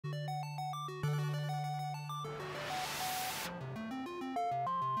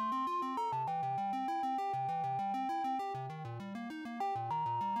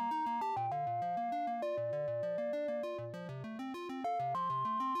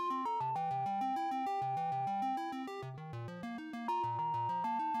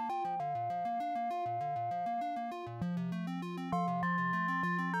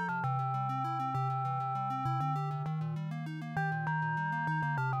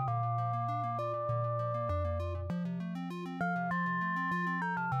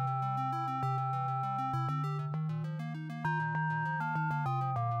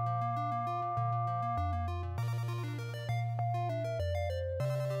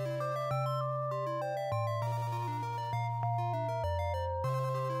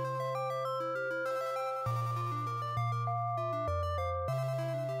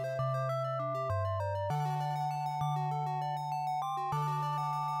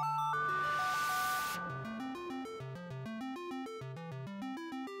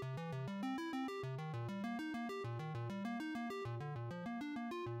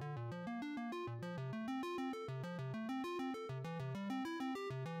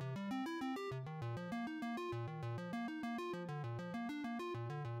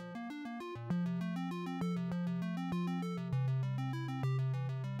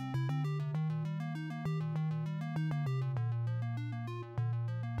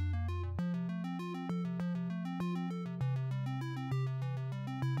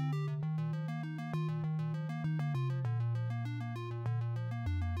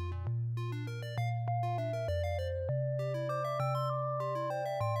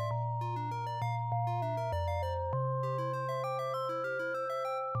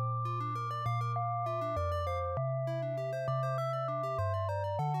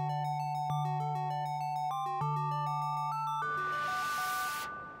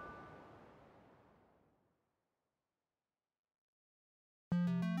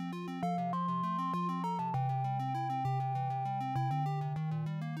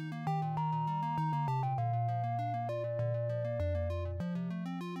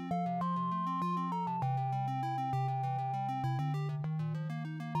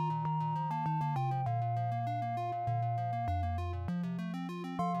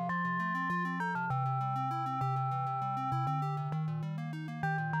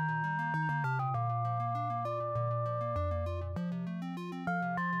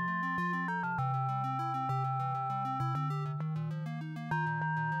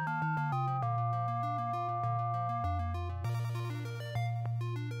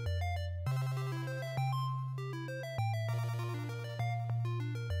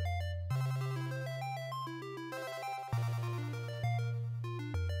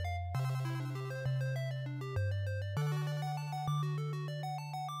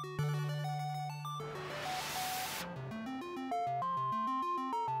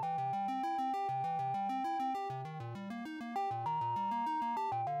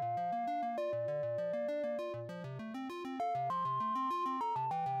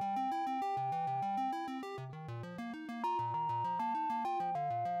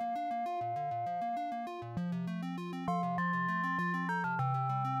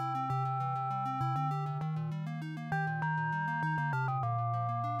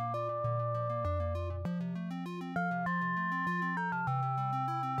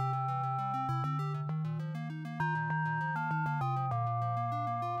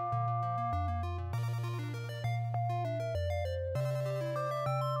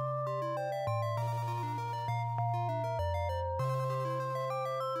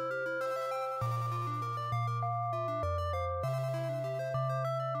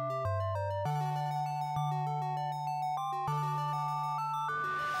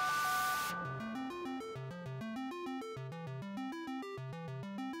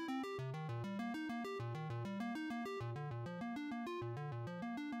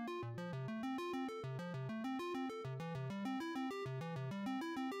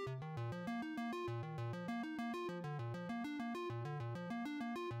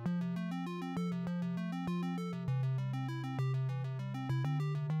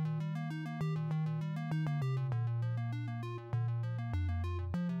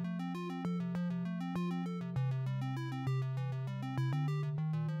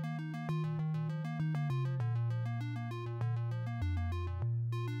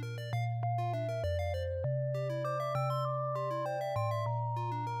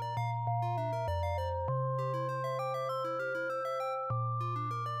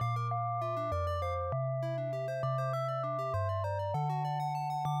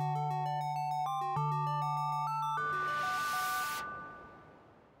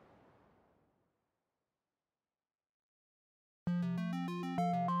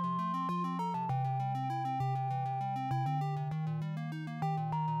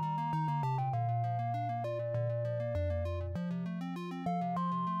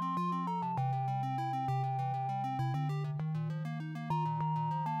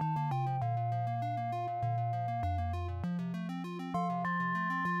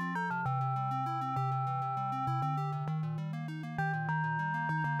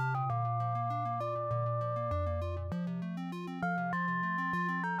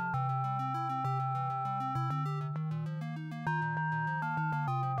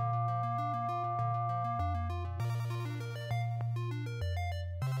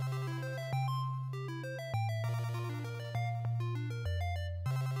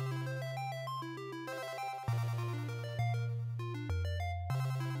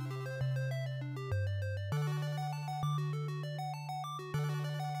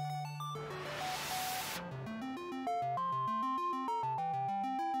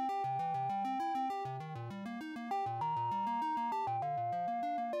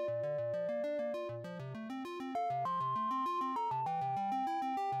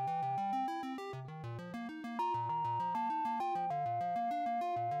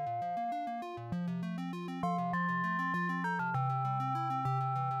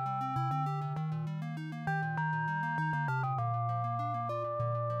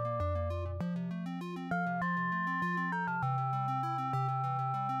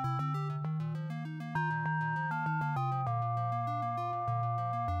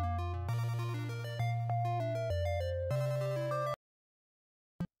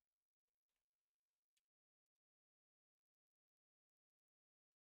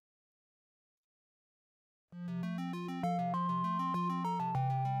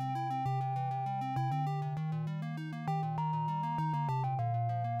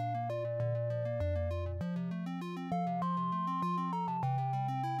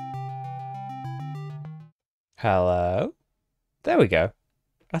Hello. There we go.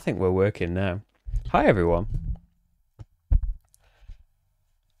 I think we're working now. Hi, everyone.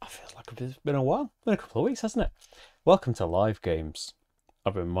 I feel like it's been a while. Been a couple of weeks, hasn't it? Welcome to live games.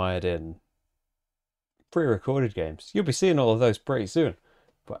 I've been mired in pre-recorded games. You'll be seeing all of those pretty soon.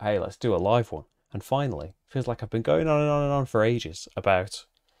 But hey, let's do a live one. And finally, feels like I've been going on and on and on for ages about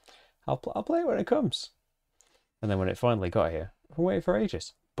I'll play it when it comes. And then when it finally got here, I've been waiting for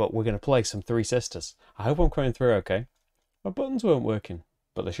ages. But we're going to play some Three Sisters. I hope I'm coming through okay. My buttons weren't working,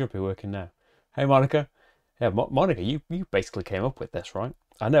 but they should be working now. Hey, Monica. Yeah, Monica, you basically came up with this, right?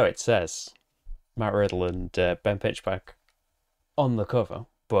 I know it says Matt Riddle and Ben Pitchback on the cover,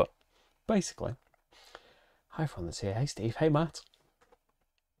 but basically, hi everyone that's here. Hey, Steve. Hey, Matt.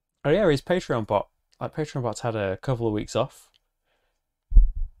 Oh yeah, his Patreon bot. Like Patreon bot's had a couple of weeks off.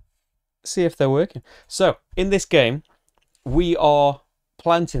 See if they're working. So in this game, we are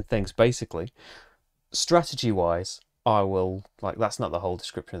planting things basically. Strategy-wise, I will that's not the whole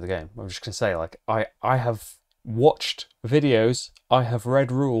description of the game. I'm just gonna say I have watched videos, I have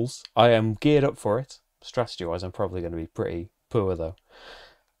read rules, I am geared up for it. Strategy-wise, I'm probably going to be pretty poor though.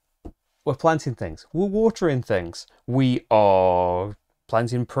 We're planting things. We're watering things. We are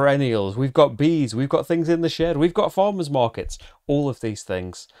planting perennials. We've got bees. We've got things in the shed. We've got farmers markets. All of these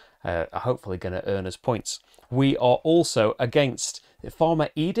things are hopefully going to earn us points. We are also against Farmer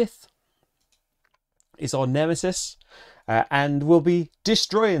Edith. Is our nemesis, and we'll be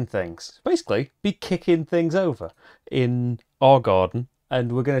destroying things. Basically, be kicking things over in our garden,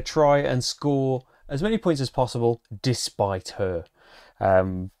 and we're going to try and score as many points as possible despite her.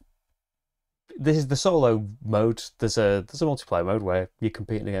 This is the solo mode. There's a multiplayer mode where you're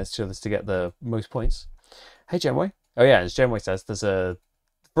competing against each other to get the most points. Hey, Genway. Oh yeah, as Genway says, there's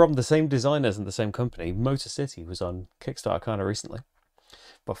from the same designers and the same company. Motor City was on Kickstarter kind of recently,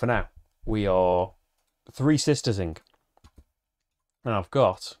 but for now, we are Three Sistersing. And I've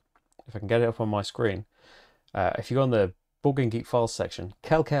got, if I can get it up on my screen, if you go on the Bug and Geek Files section,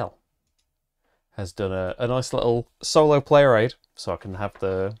 Kel has done a nice little solo player aid, so I can have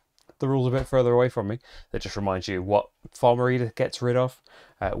the rules a bit further away from me. That just reminds you what Farmer Edith gets rid of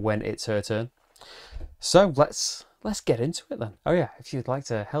when it's her turn. So let's get into it then. Oh yeah, if you'd like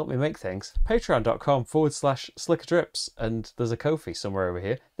to help me make things, patreon.com/slickerdrips, and there's a Ko-fi somewhere over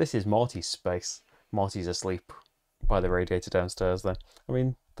here. This is Marty's space. Marty's asleep by the radiator downstairs then. I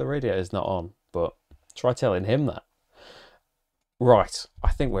mean, the radiator's not on, but try telling him that. Right,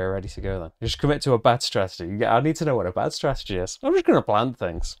 I think we're ready to go then. Just commit to a bad strategy. Yeah, I need to know what a bad strategy is. I'm just going to plant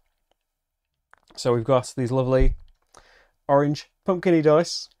things. So we've got these lovely orange pumpkin-y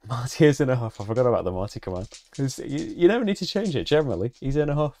dice. Marty is in a huff. I forgot about the Marty command. Because you never need to change it, generally. He's in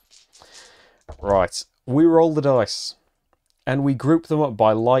a huff. Right, we roll the dice. And we group them up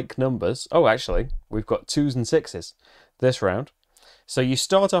by like numbers. Oh, actually, we've got 2s and 6s this round. So you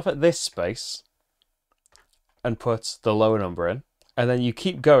start off at this space and put the lower number in. And then you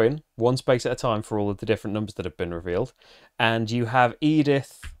keep going one space at a time for all of the different numbers that have been revealed. And you have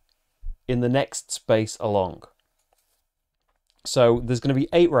Edith in the next space along. So there's going to be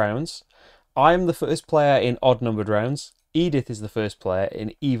 8 rounds. I'm the first player in odd-numbered rounds. Edith is the first player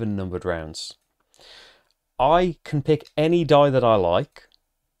in even-numbered rounds. I can pick any die that I like,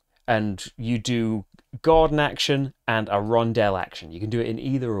 and you do garden action and a rondelle action. You can do it in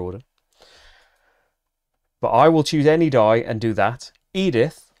either order. But I will choose any die and do that.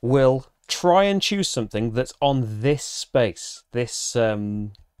 Edith will try and choose something that's on this space, this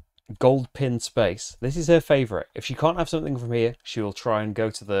gold pin space. This is her favourite. If she can't have something from here, she will try and go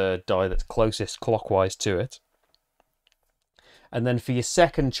to the die that's closest clockwise to it. And then for your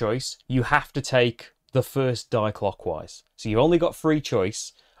second choice, you have to take the first die clockwise. So you've only got free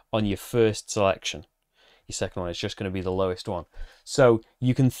choice on your first selection. Your second one is just going to be the lowest one. So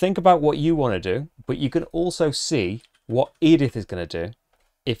you can think about what you want to do, but you can also see what Edith is going to do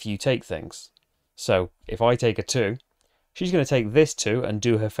if you take things. So if I take a 2, she's going to take this 2 and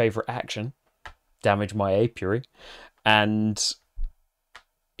do her favourite action, damage my apiary. And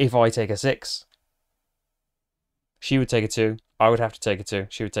if I take a 6, she would take a 2, I would have to take a 2,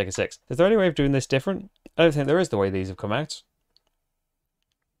 she would take a 6. Is there any way of doing this different? I don't think there is the way these have come out.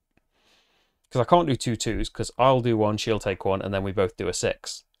 Because I can't do 2 2s, because I'll do 1, she'll take 1, and then we both do a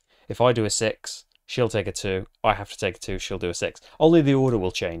 6. If I do a 6, she'll take a 2, I have to take a 2, she'll do a 6. Only the order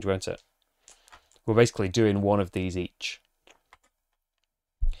will change, won't it? We're basically doing one of these each.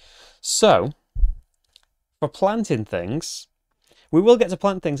 So, for planting things, we will get to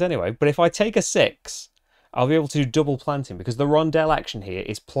plant things anyway, but if I take a 6, I'll be able to do double planting, because the rondelle action here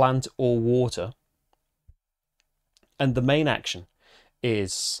is plant or water. And the main action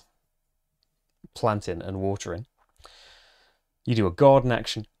is planting and watering. You do a garden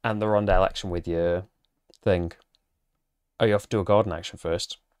action and the rondelle action with your thing. Oh, you have to do a garden action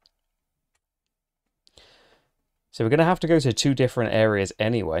first. So we're going to have to go to 2 different areas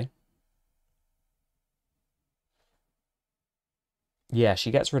anyway. Yeah,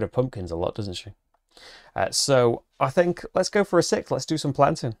 she gets rid of pumpkins a lot, doesn't she? So I think let's go for a 6. Let's do some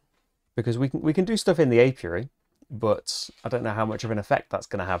planting. Because we can do stuff in the apiary, but I don't know how much of an effect that's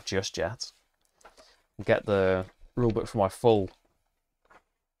going to have just yet. Get the rulebook for my full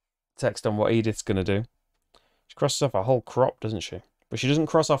text on what Edith's going to do. She crosses off a whole crop, doesn't she? But she doesn't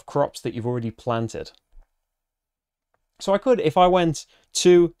cross off crops that you've already planted. So I could, if I went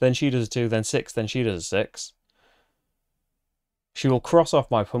 2, then she does a 2, then 6, then she does a 6. She will cross off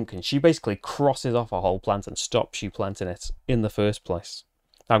my pumpkin. She basically crosses off a whole plant and stops you planting it in the first place.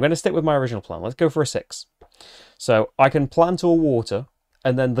 Now I'm going to stick with my original plan. Let's go for a 6. So I can plant or water,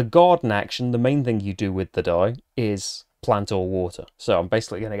 and then the garden action, the main thing you do with the die, is plant or water. So I'm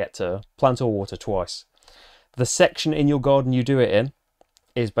basically going to get to plant or water twice. The section in your garden you do it in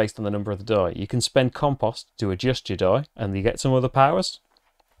is based on the number of the die. You can spend compost to adjust your die, and you get some other powers.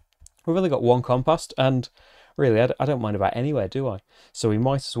 We've only got 1 compost, and really, I don't mind about anywhere, do I? So we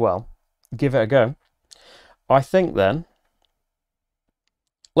might as well give it a go. I think then,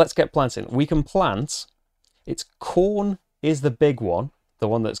 let's get planting. We can plant, it's corn is the big one, the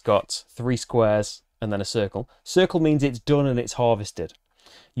one that's got 3 squares and then a circle. Circle means it's done and it's harvested.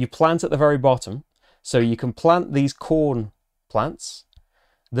 You plant at the very bottom, so you can plant these corn plants.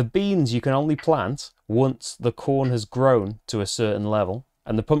 The beans you can only plant once the corn has grown to a certain level,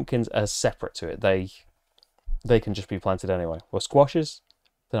 and the pumpkins are separate to it. They can just be planted anyway. Well, squashes,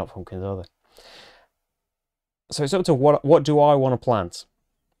 they're not pumpkins, are they? So it's up to what do I want to plant?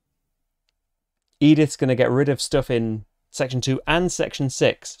 Edith's going to get rid of stuff in section 2 and section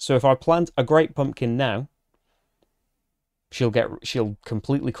 6. So if I plant a great pumpkin now, she'll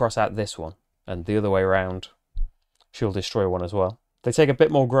completely cross out this one, and the other way around, she'll destroy one as well. They take a bit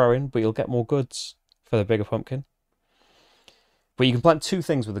more growing, but you'll get more goods for the bigger pumpkin. But you can plant 2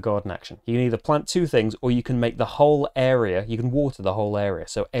 things with the garden action. You can either plant 2 things, or you can make the whole area, you can water the whole area,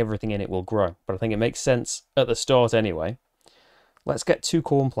 so everything in it will grow. But I think it makes sense at the start anyway. Let's get 2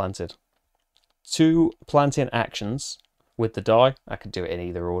 corn planted. 2 planting actions with the die. I could do it in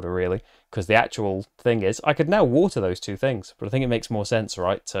either order, really, because the actual thing is, I could now water those 2 things, but I think it makes more sense,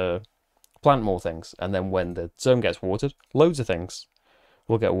 right, to plant more things, and then when the zone gets watered, loads of things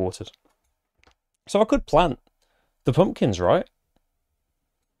will get watered. So I could plant the pumpkins, right?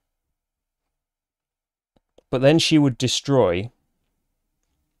 But then she would destroy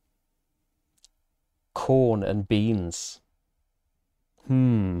corn and beans.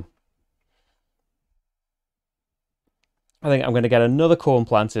 I think I'm going to get another corn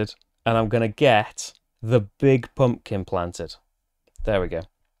planted, and I'm going to get the big pumpkin planted. There we go.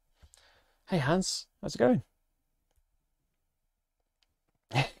 Hey Hans, how's it going?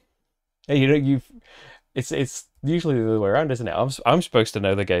 Hey, you know, it's usually the other way around, isn't it? I'm supposed to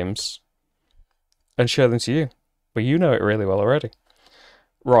know the games and show them to you, but you know it really well already.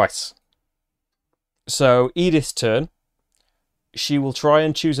 Right. So Edith's turn. She will try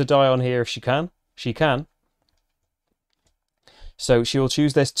and choose a die on here if she can. She can. So she will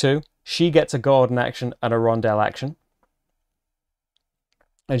choose this 2. She gets a garden action and a rondelle action.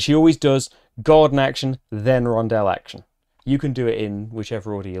 And she always does garden action, then rondelle action. You can do it in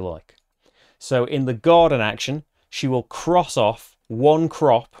whichever order you like. So in the garden action, she will cross off 1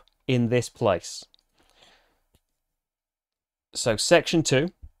 crop in this place. So section 2,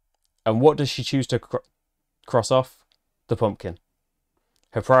 and what does she choose to cross off? The pumpkin.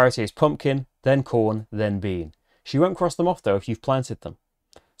 Her priority is pumpkin, then corn, then bean. She won't cross them off though if you've planted them.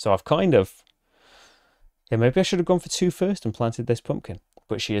 So I've kind of, yeah, maybe I should have gone for 2 first and planted this pumpkin.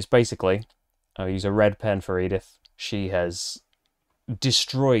 But she is basically, I'll use a red pen for Edith, she has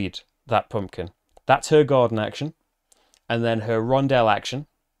destroyed that pumpkin. That's her garden action. And then her rondelle action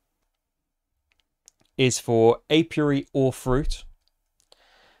is for apiary or fruit.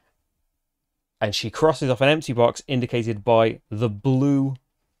 And she crosses off an empty box indicated by the blue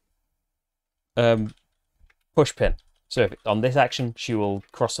push pin. So if on this action, she will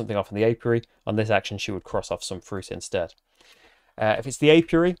cross something off in the apiary. On this action, she would cross off some fruit instead. If it's the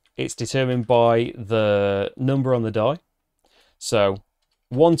apiary, it's determined by the number on the die. So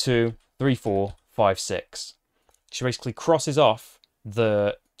 1, 2, 3, 4, 5, 6. She basically crosses off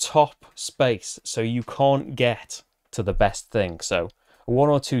the top space, so you can't get to the best thing. So 1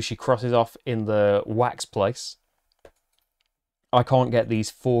 or 2 she crosses off in the wax place. I can't get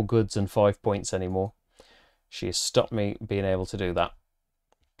these 4 goods and 5 points anymore. She has stopped me being able to do that.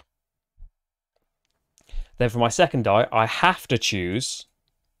 Then for my second die, I have to choose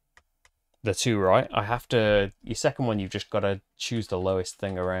the two, right? I have to... Your second one, you've just got to choose the lowest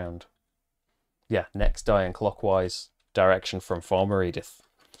thing around. Yeah, next die in clockwise direction from Farmer Edith.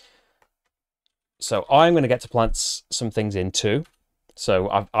 So I'm going to get to plant some things in too.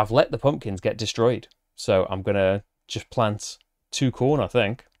 So I've let the pumpkins get destroyed. So I'm going to just plant 2 corn, I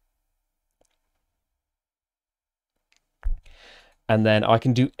think. And then I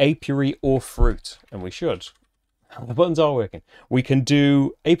can do apiary or fruit. And we should. The buttons are working. We can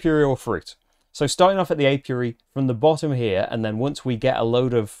do apiary or fruit. So starting off at the apiary from the bottom here, and then once we get a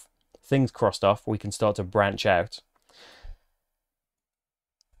load of things crossed off, we can start to branch out.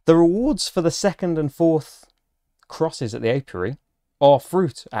 The rewards for the second and fourth crosses at the apiary are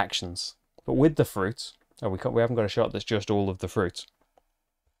fruit actions. But with the fruit, we haven't got a shot that's just all of the fruit.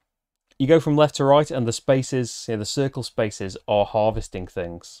 You go from left to right, and the spaces, the circle spaces, are harvesting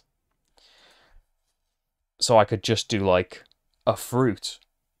things. So I could just do like a fruit,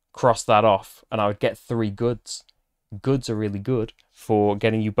 cross that off, and I would get 3 goods. Goods are really good for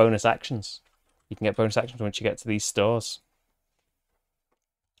getting you bonus actions. You can get bonus actions once you get to these stars.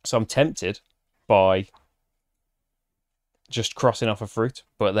 So I'm tempted by just crossing off a fruit,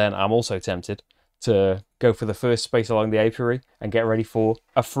 but then I'm also tempted to go for the first space along the apiary and get ready for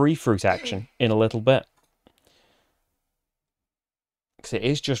a free fruit action in a little bit. Because it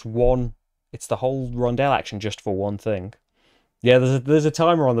is just one... It's the whole rondelle action just for one thing. Yeah, there's a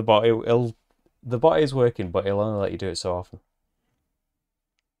timer on the bot. The bot is working, but it'll only let you do it so often.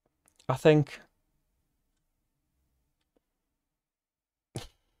 I think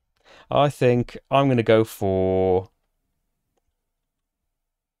I'm going to go for...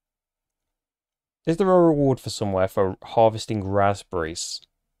 Is there a reward for somewhere for harvesting raspberries?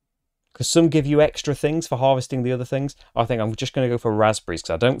 Because some give you extra things for harvesting the other things. I think I'm just going to go for raspberries,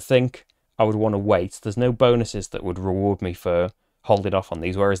 because I don't think I would want to wait. There's no bonuses that would reward me for holding off on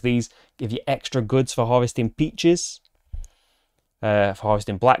these, whereas these give you extra goods for harvesting peaches, for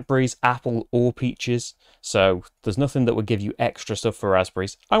harvesting blackberries, apple or peaches. So there's nothing that would give you extra stuff for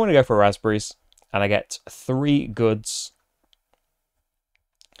raspberries. I'm going to go for raspberries, and I get 3 goods.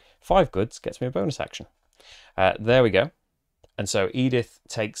 5 goods gets me a bonus action. There we go. And so Edith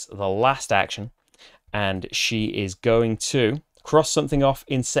takes the last action, and she is going to cross something off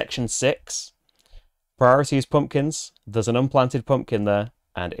in section 6. Priority is pumpkins. There's an unplanted pumpkin there,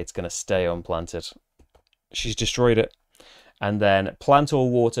 and it's going to stay unplanted. She's destroyed it. And then plant or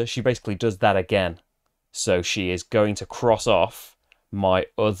water, she basically does that again. So she is going to cross off my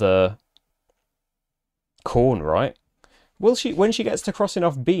other corn, right? Will she, when she gets to crossing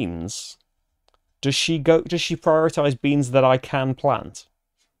off beans, does she prioritize beans that I can plant?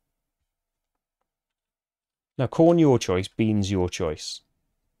 Now, corn your choice, beans your choice.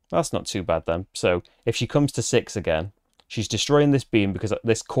 That's not too bad then. So if she comes to 6 again, she's destroying this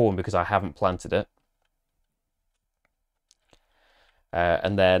corn because I haven't planted it.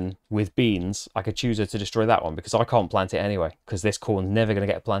 And then with beans, I could choose her to destroy that one because I can't plant it anyway, because this corn's never going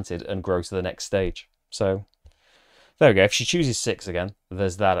to get planted and grow to the next stage. So there we go. If she chooses 6 again,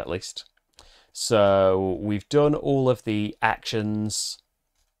 there's that at least. So we've done all of the actions.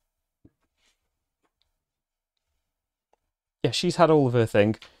 Yeah, she's had all of her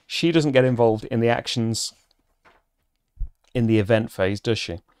thing. She doesn't get involved in the actions in the event phase, does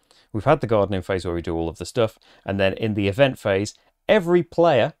she? We've had the gardening phase where we do all of the stuff. And then in the event phase, every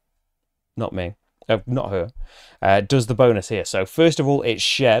player, not me, not her, does the bonus here. So first of all, it's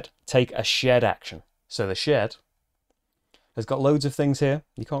shed. Take a shed action. So the shed has got loads of things here.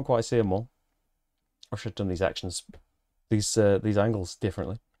 You can't quite see them all. I should have done these actions, these angles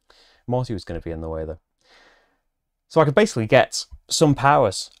differently. Marty was going to be in the way though. So I could basically get some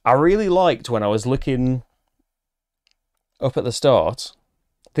powers. I really liked when I was looking up at the start,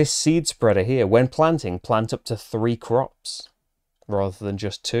 this seed spreader here. When planting, plant up to 3 crops rather than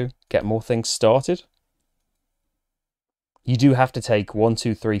just 2. Get more things started. You do have to take 1,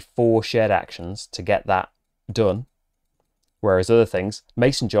 2, 3, 4 shed actions to get that done. Whereas other things,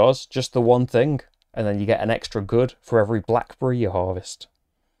 mason jars, just the one thing. And then you get an extra good for every blackberry you harvest.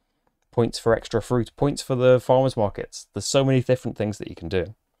 Points for extra fruit, points for the farmers markets. There's so many different things that you can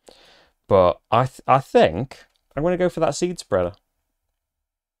do. But I think I'm going to go for that seed spreader.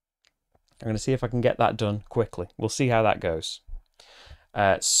 I'm going to see if I can get that done quickly. We'll see how that goes.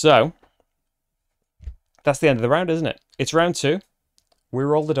 So that's the end of the round, isn't it? It's round 2. We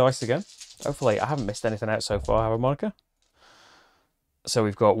roll the dice again. Hopefully I haven't missed anything out so far, have I, Monica? So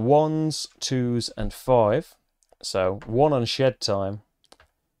we've got 1s, 2s, and 5. So 1 on shed time.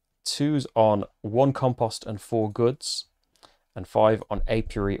 2's on 1 compost and 4 goods, and 5 on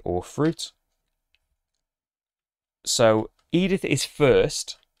apiary or fruit. So Edith is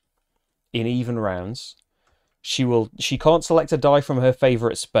first in even rounds. She can't select a die from her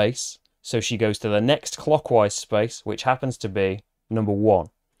favourite space, so she goes to the next clockwise space, which happens to be number 1.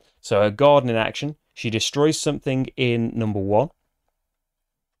 So her gardening action, she destroys something in number 1.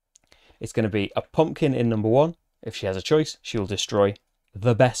 It's going to be a pumpkin in number 1. If she has a choice, she'll destroy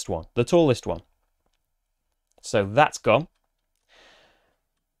the best one, the tallest one. So that's gone.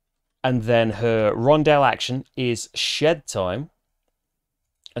 And then her rondelle action is shed time.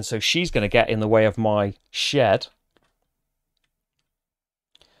 And so she's going to get in the way of my shed.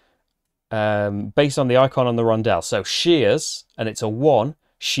 Based on the icon on the rondelle. So shears, and it's a 1.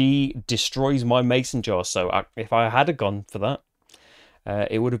 She destroys my mason jar. So if I had gone for that,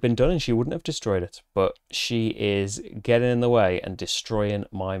 it would have been done and she wouldn't have destroyed it. But she is getting in the way and destroying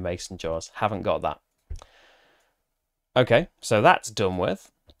my mason jars. Haven't got that. Okay, so that's done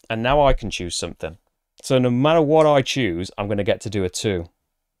with. And now I can choose something. So no matter what I choose, I'm going to get to do a 2.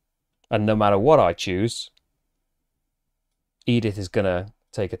 And no matter what I choose, Edith is going to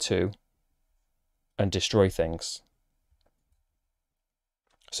take a 2 and destroy things.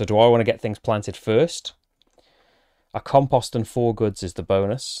 So do I want to get things planted first? A compost and 4 goods is the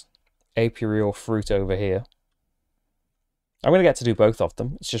bonus. Apiary or fruit over here. I'm going to get to do both of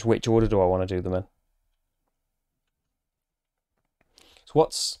them. It's just which order do I want to do them in? So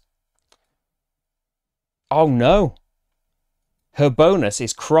what's... Oh no! Her bonus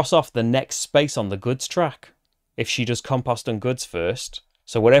is cross off the next space on the goods track if she does compost and goods first.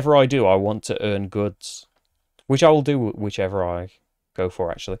 So whatever I do, I want to earn goods. Which I will do whichever I go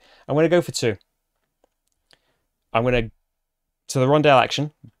for, actually. I'm going to go for 2. I'm going to the rondelle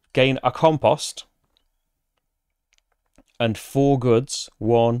action, gain a compost and 4 goods.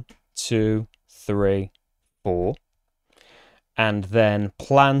 1, 2, 3, 4. And then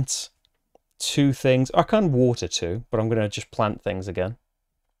plant 2 things. I can water 2, but I'm going to just plant things again.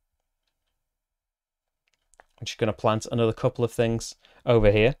 I'm just going to plant another couple of things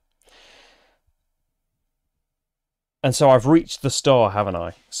over here. And so I've reached the star, haven't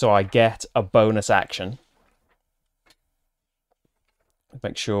I? So I get a bonus action.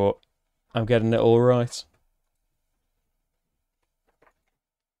 Make sure I'm getting it all right.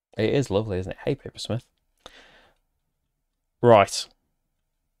 It is lovely, isn't it? Hey, Papersmith. Right.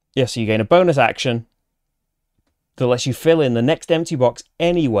 Yeah, so you gain a bonus action that lets you fill in the next empty box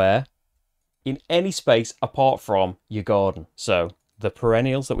anywhere, in any space apart from your garden. So the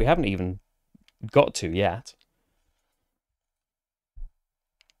perennials that we haven't even got to yet.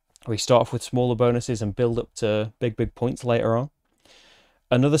 We start off with smaller bonuses and build up to big points later on.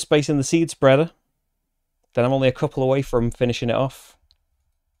 Another space in the seed spreader. Then I'm only a couple away from finishing it off.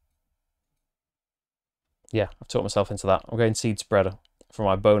 Yeah, I've talked myself into that. I'm going seed spreader for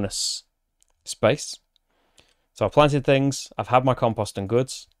my bonus space. So I've planted things. I've had my compost and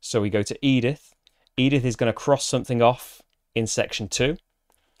goods. So we go to Edith. Edith is going to cross something off in section 2.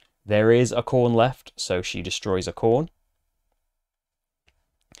 There is a corn left, so she destroys a corn.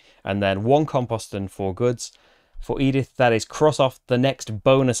 And then 1 compost and 4 goods. For Edith, that is cross off the next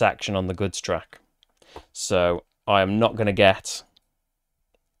bonus action on the goods track. So I am not going to get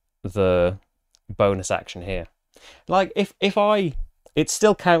the bonus action here. Like, if it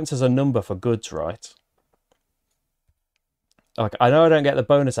still counts as a number for goods, right? Like, I know I don't get the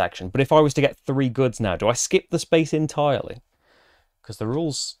bonus action, but if I was to get 3 goods now, do I skip the space entirely? Because the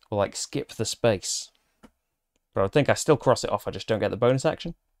rules will, like, skip the space. But I think I still cross it off, I just don't get the bonus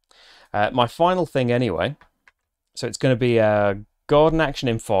action. My final thing anyway, so it's going to be a garden action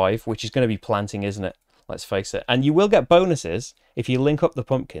in 5, which is going to be planting, isn't it? Let's face it. And you will get bonuses if you link up the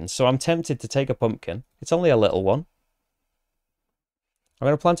pumpkins, so I'm tempted to take a pumpkin. It's only a little one. I'm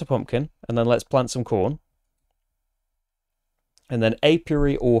going to plant a pumpkin, and then let's plant some corn. And then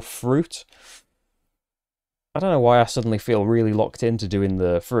apiary or fruit. I don't know why I suddenly feel really locked into doing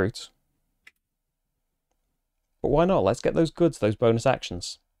the fruit. But why not? Let's get those goods, those bonus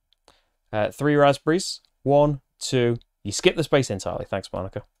actions. 3 raspberries. 1, 2. You skip the space entirely. Thanks,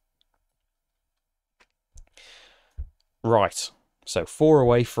 Monica. Right. So 4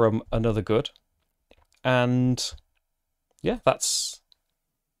 away from another good. And yeah, that's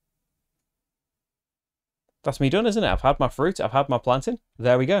me done, isn't it? I've had my fruit. I've had my planting.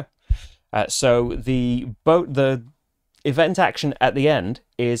 There we go. So the event action at the end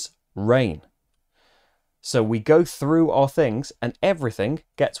is rain. So we go through our things and everything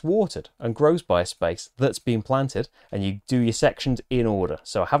gets watered and grows by a space that's been planted, and you do your sections in order.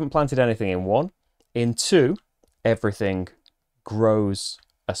 So I haven't planted anything in 1. In 2, everything grows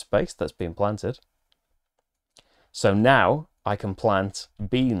a space that's been planted. So now I can plant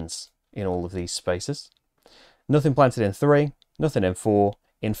beans in all of these spaces. Nothing planted in 3, nothing in 4.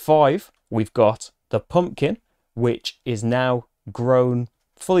 In 5, we've got the pumpkin, which is now grown,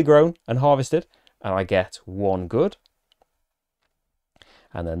 fully grown and harvested, and I get 1 good.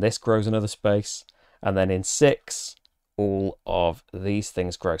 And then this grows another space. And then in 6, all of these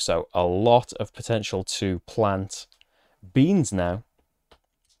things grow. So a lot of potential to plant beans now.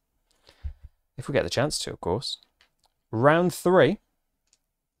 If we get the chance to, of course. Round 3.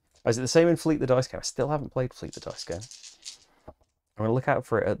 Is it the same in Fleet the Dice game? I still haven't played Fleet the Dice game. I'm going to look out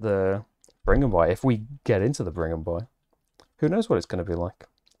for it at the Bring and Buy. If we get into the Bring and Buy, who knows what it's going to be like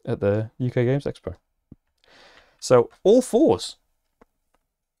at the UK Games Expo. So, all 4s.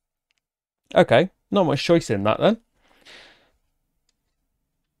 Okay, not much choice in that then.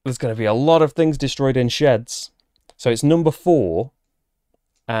 There's going to be a lot of things destroyed in sheds. So it's number 4.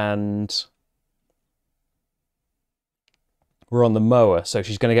 And we're on the mower. So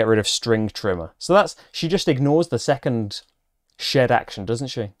she's going to get rid of string trimmer. So that's, she just ignores the second shed action, doesn't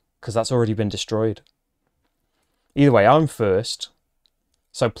she? Because that's already been destroyed. Either way, I'm first.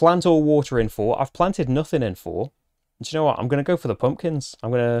 So plant or water in 4. I've planted nothing in 4. And do you know what? I'm going to go for the pumpkins.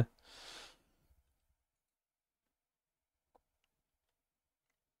 I'm going to...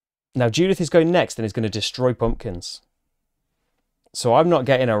 Now, Judith is going next and is going to destroy pumpkins. So I'm not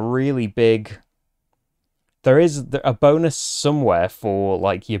getting a really big... There is a bonus somewhere for,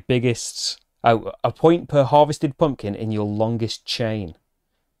 like, your biggest... Oh, a point per harvested pumpkin in your longest chain.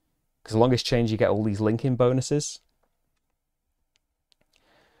 Because the longest chain, you get all these linking bonuses.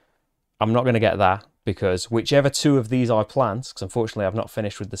 I'm not going to get that, because whichever 2 of these I plant, because unfortunately I've not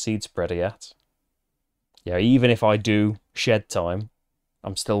finished with the seed spreader yet. Yeah, even if I do shed time,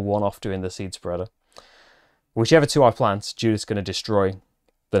 I'm still 1 off doing the seed spreader. Whichever 2 I plant, Judith's going to destroy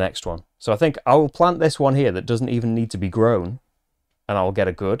the next one. So I think I will plant this one here that doesn't even need to be grown, and I'll get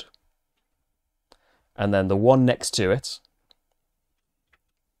a good. And then the one next to it.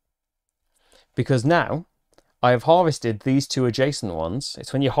 Because now I have harvested these 2 adjacent ones.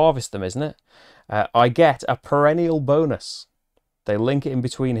 It's when you harvest them, isn't it? I get a perennial bonus. They link it in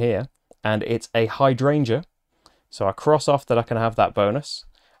between here, and it's a hydrangea. So I cross off that I can have that bonus,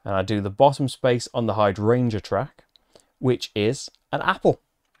 and I do the bottom space on the hydrangea track, which is an apple.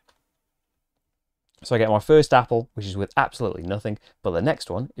 So I get my first apple, which is worth absolutely nothing, but the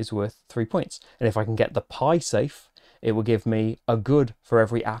next one is worth 3 points. And if I can get the pie safe, it will give me a good for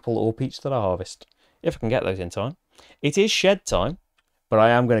every apple or peach that I harvest, if I can get those in time. It is shed time, but I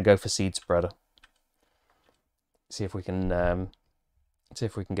am going to go for seed spreader. See if we can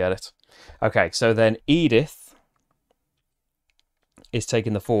get it. Okay, so then Edith is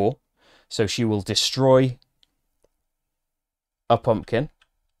taking the 4, so she will destroy a pumpkin,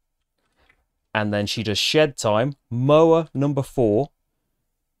 and then she does shed time. Mower number 4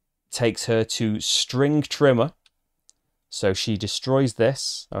 takes her to string trimmer, so she destroys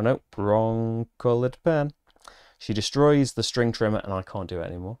this. Oh no, wrong coloured pen. She destroys the string trimmer, and I can't do it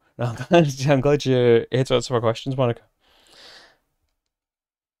anymore. I'm glad you hit to answer my questions, Monica.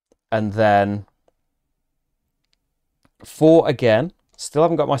 And then 4 again. Still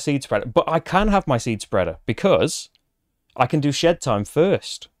haven't got my seed spreader, but I can have my seed spreader because I can do shed time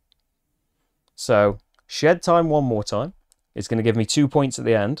first. So shed time 1 more time. It's going to give me 2 points at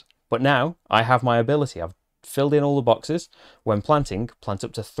the end, but now I have my ability. I've filled in all the boxes. When planting, plant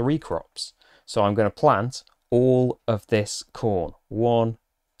up to 3 crops. So I'm going to plant all of this corn. 1,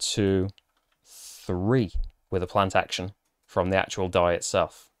 2, 3 with a plant action from the actual die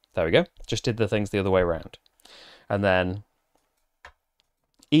itself. There we go. Just did the things the other way around. And then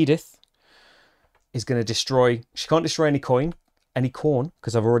Edith is going to destroy... She can't destroy any corn,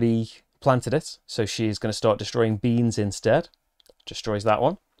 because I've already planted it. So she's going to start destroying beans instead. Destroys that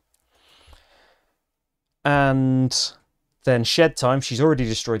one. And then shed time. She's already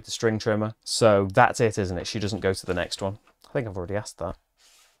destroyed the string trimmer. So that's it, isn't it? She doesn't go to the next one. I think I've already asked that.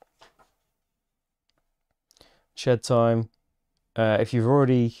 Shed time. If you've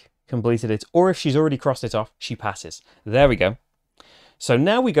already completed it, or if she's already crossed it off, she passes. There we go. So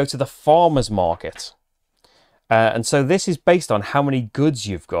now we go to the farmer's market. And so this is based on how many goods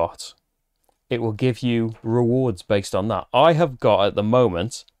you've got. It will give you rewards based on that. I have got, at the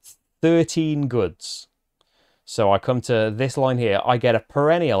moment, 13 goods. So I come to this line here. I get a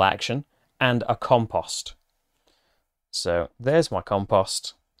perennial action and a compost. So there's my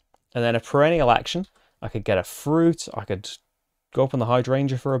compost. And then a perennial action. I could get a fruit. I could go up on the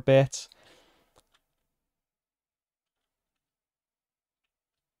hydrangea for a bit.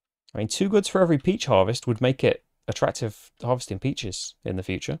 I mean, 2 goods for every peach harvest would make it attractive harvesting peaches in the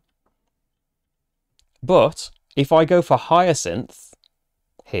future. But if I go for hyacinth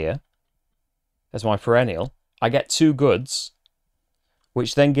here as my perennial, I get 2 goods,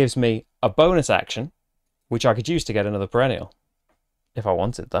 which then gives me a bonus action, which I could use to get another perennial, if I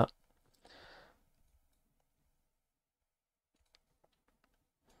wanted that.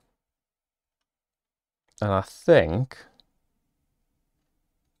 And I think...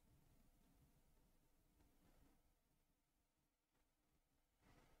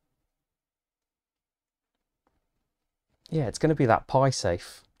 yeah, it's going to be that pie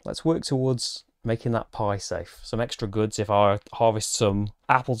safe. Let's work towards making that pie safe. Some extra goods if I harvest some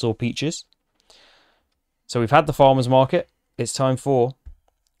apples or peaches. So we've had the farmer's market. It's time for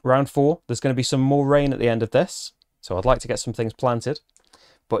round 4. There's going to be some more rain at the end of this. So I'd like to get some things planted.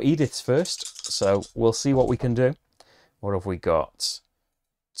 But Edith's first. So we'll see what we can do. What have we got?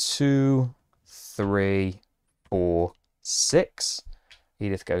 2, 3, 4, 6.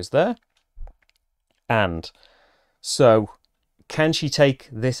 Edith goes there. And... so, can she take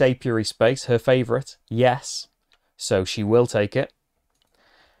this apiary space, her favourite? Yes. So she will take it.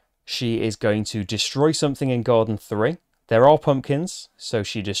 She is going to destroy something in Garden 3. There are pumpkins, so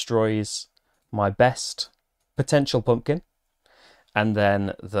she destroys my best potential pumpkin. And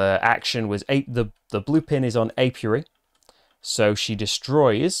then the action was... the blue pin is on apiary. So she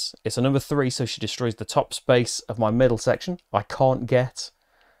destroys... it's a number 3, so she destroys the top space of my middle section. I can't get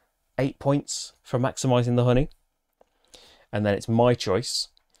 8 points for maximising the honey. And then it's my choice.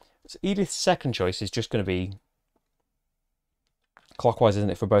 So Edith's second choice is just going to be clockwise, isn't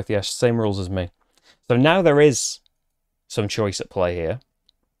it, for both? Yes, same rules as me. So now there is some choice at play here.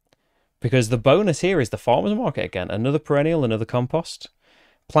 Because the bonus here is the farmer's market again. Another perennial, another compost.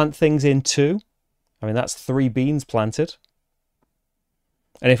 Plant things in 2. I mean, that's 3 beans planted.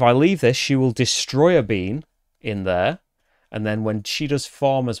 And if I leave this, she will destroy a bean in there. And then when she does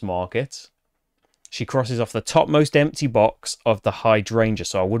farmer's market... she crosses off the topmost empty box of the hydrangea,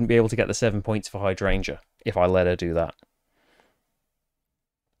 so I wouldn't be able to get the 7 points for hydrangea if I let her do that.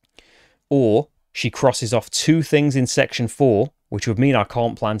 Or she crosses off 2 things in section 4, which would mean I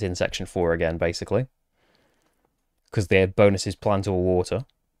can't plant in section 4 again, basically. Because their bonus is plant or water.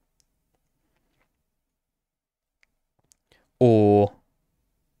 Or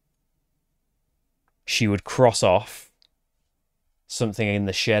she would cross off something in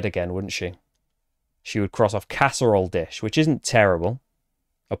the shed again, wouldn't she? She would cross off casserole dish, which isn't terrible.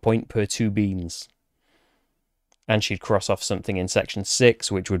 A point per 2 beans. And she'd cross off something in section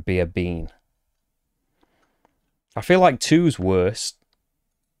 6, which would be a bean. I feel like 2's worse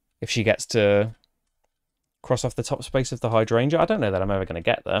if she gets to cross off the top space of the hydrangea. I don't know that I'm ever going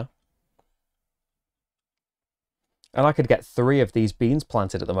to get there. And I could get 3 of these beans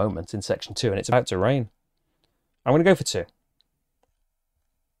planted at the moment in section 2, and it's about to rain. I'm going to go for 2.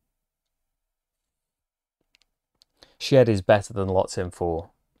 Shed is better than lots in 4.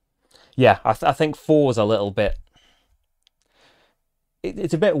 Yeah, I think 4's a little bit...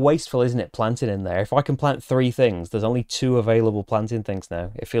 it's a bit wasteful, isn't it, planting in there? If I can plant 3 things, there's only 2 available planting things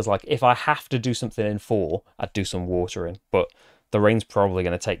now. It feels like if I have to do something in 4, I'd do some watering. But the rain's probably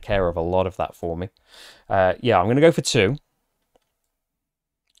going to take care of a lot of that for me. Yeah, I'm going to go for 2.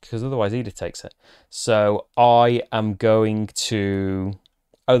 Because otherwise Edith takes it. So I am going to...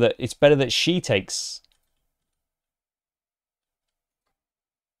 oh, that it's better that she takes...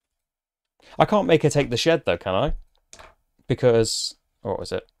 I can't make her take the shed, though, can I? Because... what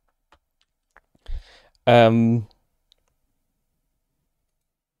was it? I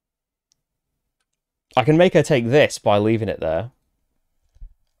can make her take this by leaving it there.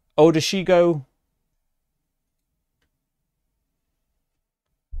 Oh, does she go...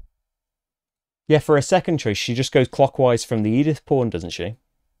 yeah, for a second choice, she just goes clockwise from the Edith pawn, doesn't she?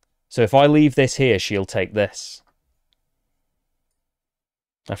 So if I leave this here, she'll take this.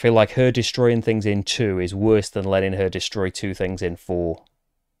 I feel like her destroying things in 2 is worse than letting her destroy 2 things in 4.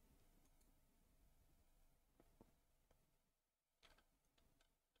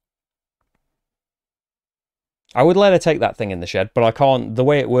 I would let her take that thing in the shed, but I can't... the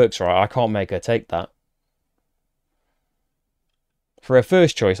way it works, right, I can't make her take that. For her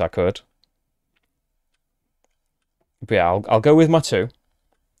first choice, I could. But yeah, I'll go with my 2.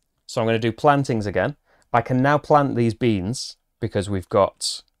 So I'm going to do plantings again. I can now plant these beans because we've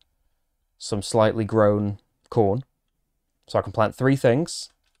got some slightly grown corn. So I can plant 3 things.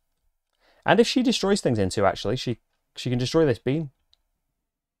 And if she destroys things in 2, actually, she can destroy this bean.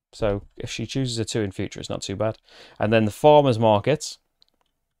 So if she chooses a 2 in future, it's not too bad. And then the farmer's market,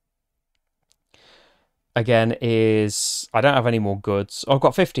 again, is... I don't have any more goods. Oh, I've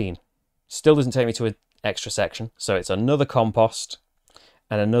got 15. Still doesn't take me to an extra section. So it's another compost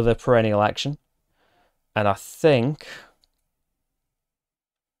and another perennial action. And I think...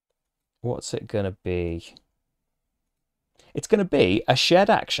 what's it going to be? It's going to be a shed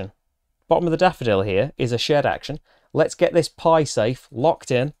action. Bottom of the daffodil here is a shed action. Let's get this pie safe,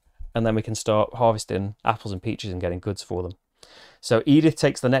 locked in, and then we can start harvesting apples and peaches and getting goods for them. So Edith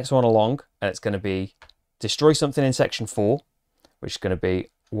takes the next one along, and it's going to be destroy something in section 4, which is going to be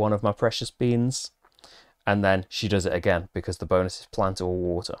one of my precious beans. And then she does it again because the bonus is plant or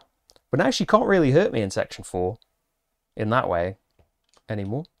water. But now she can't really hurt me in section 4 in that way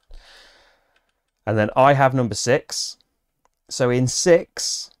anymore. And then I have number 6. So in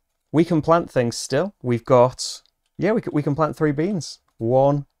 6, we can plant things still. We've got, yeah, we can plant 3 beans.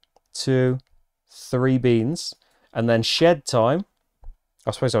 1, 2, 3 beans. And then shed time.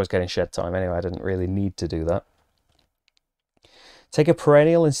 I suppose I was getting shed time anyway. I didn't really need to do that. Take a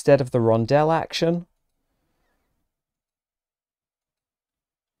perennial instead of the rondelle action.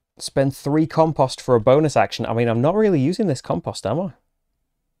 Spend 3 compost for a bonus action. I mean, I'm not really using this compost, am I?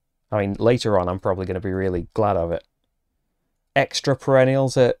 I mean, later on, I'm probably going to be really glad of it. Extra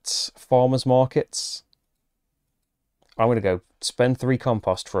perennials at farmers markets. I'm going to go spend 3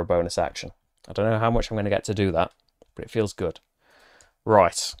 compost for a bonus action. I don't know how much I'm going to get to do that, but it feels good.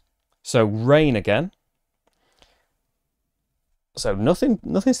 Right. So rain again. So nothing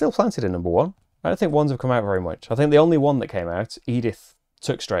still planted in number 1. I don't think ones have come out very much. I think the only one that came out, Edith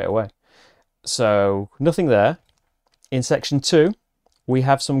took straight away. So nothing there. In section 2, we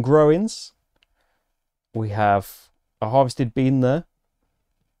have some grow-ins. We have a harvested bean there,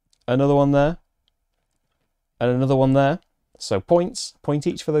 another one there, and another one there. So point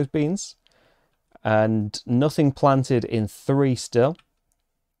each for those beans. And nothing planted in 3 still.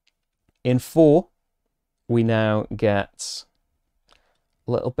 In 4, we now get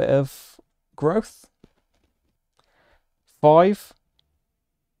a little bit of growth. 5.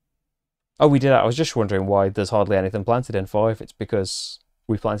 Oh, we did that. I was just wondering why there's hardly anything planted in 5. It's because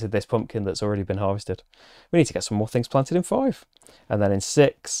we planted this pumpkin that's already been harvested. We need to get some more things planted in 5. And then in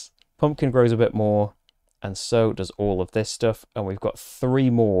 6, pumpkin grows a bit more, and so does all of this stuff. And we've got 3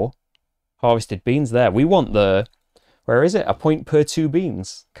 more harvested beans there. We want the, where is it? A point per 2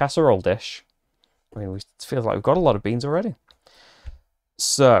 beans. Casserole dish. I mean, it feels like we've got a lot of beans already.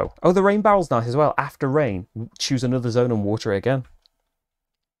 So, oh, the rain barrel's nice as well. After rain, choose another zone and water it again.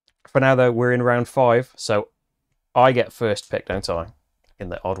 For now, though, we're in round 5, so I get first pick, don't I? In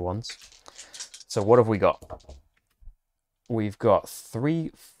the odd ones. So what have we got? We've got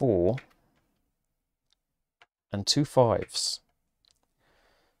 3, 4, and 2 5s.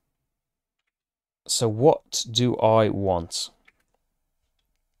 So what do I want?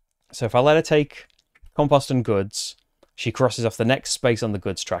 So if I let her take compost and goods, she crosses off the next space on the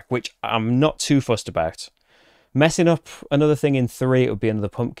goods track, which I'm not too fussed about. Messing up another thing in 3, it would be another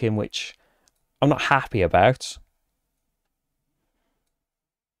pumpkin, which I'm not happy about.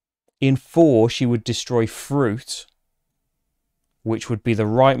 In 4, she would destroy fruit, which would be the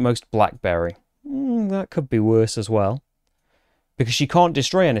rightmost blackberry. That could be worse as well. Because she can't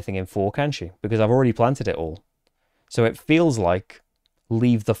destroy anything in 4, can she? Because I've already planted it all. So it feels like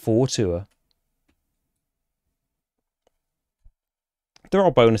leave the 4 to her. There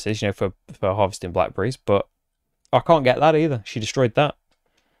are bonuses, you know, for harvesting blackberries, but I can't get that either. She destroyed that.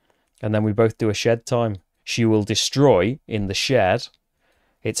 And then we both do a shed time. She will destroy in the shed.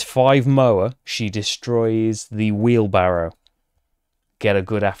 It's 5 mower. She destroys the wheelbarrow. Get a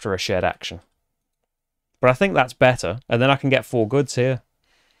good after a shed action. But I think that's better. And then I can get 4 goods here.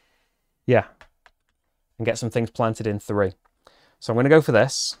 Yeah. And get some things planted in 3. So I'm going to go for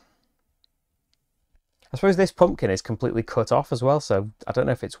this. I suppose this pumpkin is completely cut off as well, so I don't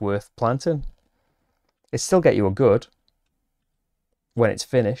know if it's worth planting. It still get you a good when it's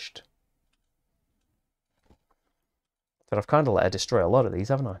finished. But I've kind of let her destroy a lot of these,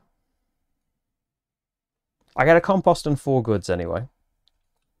 haven't I? I get a compost and 4 goods anyway.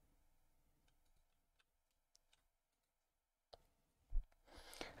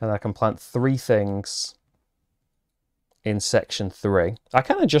 And I can plant 3 things in section 3. I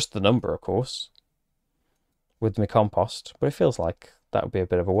can adjust the number, of course, with my compost, but it feels like that would be a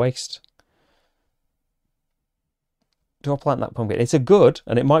bit of a waste. Do I plant that pumpkin? It's a good,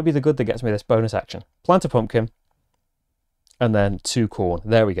 and it might be the good that gets me this bonus action. Plant a pumpkin, and then 2 corn.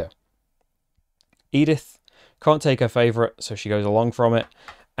 There we go. Edith can't take her favourite, so she goes along from it,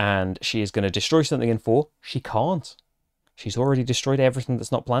 and she is going to destroy something in 4. She can't. She's already destroyed everything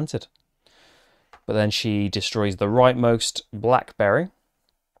that's not planted. But then she destroys the rightmost blackberry.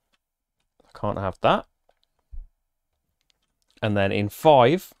 I can't have that. And then in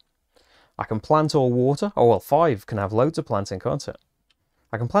 5, I can plant or water. Oh, well, 5 can have loads of planting, can't it?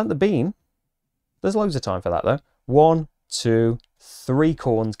 I can plant the bean. There's loads of time for that, though. 1, 2, 3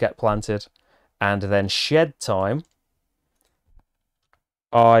 corns get planted. And then shed time.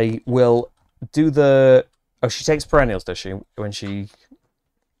 I will do the... Oh, she takes perennials, does she? When she...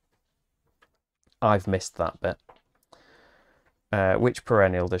 I've missed that bit. Which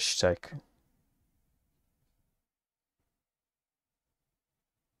perennial does she take?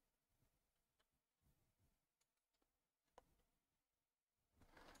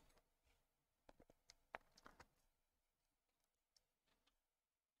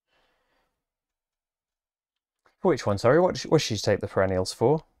 Which one, sorry? What did she take the perennials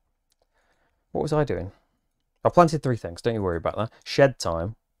for? What was I doing? I planted 3 things, don't you worry about that. Shed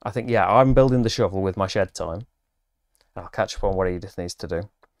time. I think, yeah, I'm building the shovel with my shed time. I'll catch up on what Edith needs to do.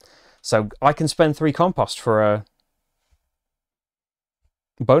 So I can spend 3 compost for a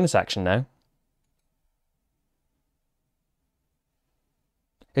bonus action now.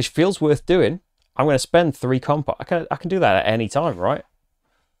 It feels worth doing. I'm going to spend 3 compost. I can do that at any time, right?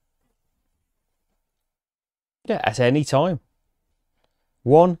 Yeah, at any time.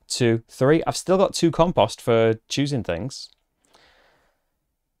 1, 2, 3. I've still got 2 compost for choosing things.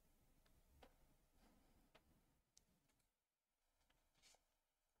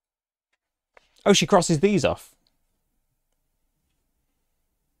 Oh, she crosses these off.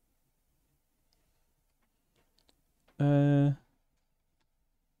 I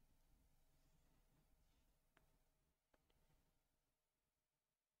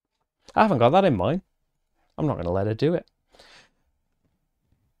haven't got that in mind. I'm not going to let her do it.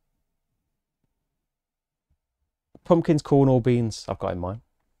 Pumpkins, corn, or beans I've got in mind.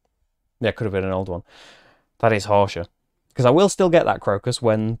 Yeah, could have been an old one. That is harsher. Because I will still get that crocus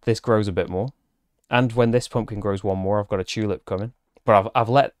when this grows a bit more. And when this pumpkin grows 1 more, I've got a tulip coming. But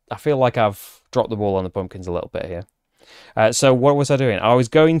I feel like I've dropped the ball on the pumpkins a little bit here. So what was I doing? I was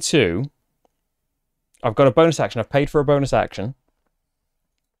going to... I've got a bonus action. I've paid for a bonus action.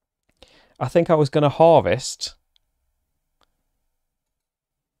 I think I was going to harvest...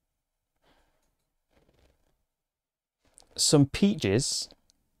 some peaches.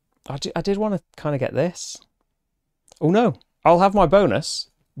 I did want to kind of get this. Oh no, I'll have my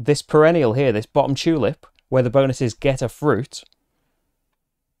bonus. This perennial here, this bottom tulip, where the bonus is get a fruit.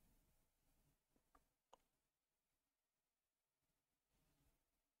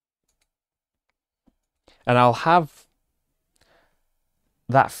 And I'll have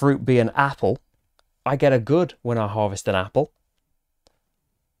that fruit be an apple. I get a good when I harvest an apple.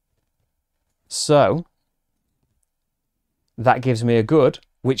 So that gives me a good,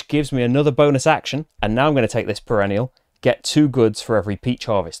 which gives me another bonus action. And now I'm going to take this perennial, get 2 goods for every peach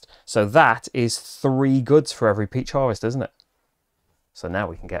harvest. So that is 3 goods for every peach harvest, isn't it? So now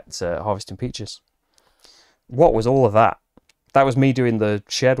we can get harvesting peaches. What was all of that? That was me doing the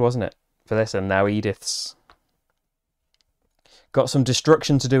shed, wasn't it? For this, and now Edith's got some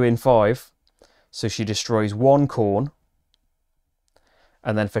destruction to do in 5. So she destroys 1 corn.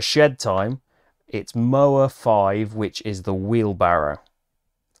 And then for shed time, it's mower 5, which is the wheelbarrow.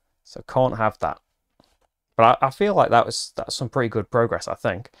 So can't have that. But I feel like that's some pretty good progress, I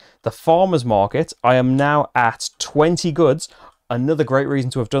think. The farmer's market, I am now at 20 goods. Another great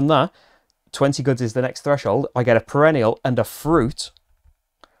reason to have done that. 20 goods is the next threshold. I get a perennial and a fruit.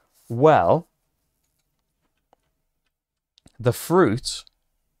 Well, the fruit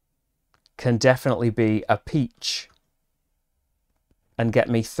can definitely be a peach and get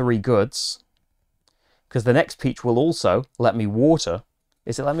me 3 goods. Because the next peach will also let me water.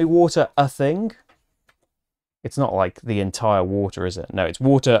 Is it let me water a thing? It's not like the entire water, is it? No, it's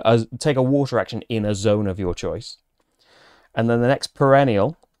water. Take a water action in a zone of your choice. And then the next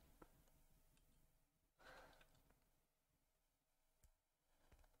perennial.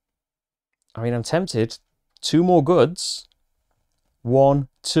 I mean, I'm tempted. 2 more goods. 1,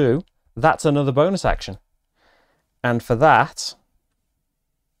 2. That's another bonus action. And for that...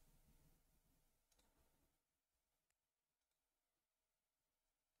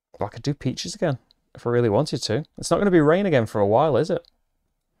 I could do peaches again if I really wanted to. It's not going to be rain again for a while, is it?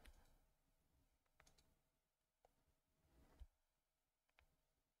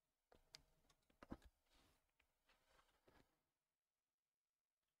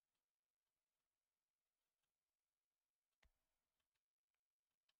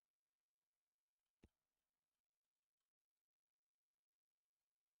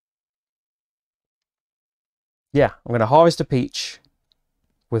 Yeah, I'm going to harvest a peach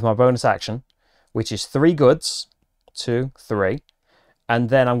with my bonus action, which is 3 goods, 2, 3, and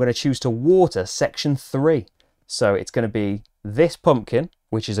then I'm going to choose to water section 3. So it's going to be this pumpkin,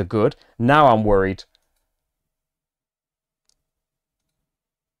 which is a good. Now I'm worried.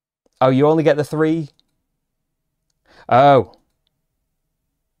 Oh, you only get the 3? Oh.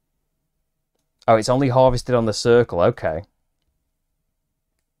 Oh, it's only harvested on the circle. Okay.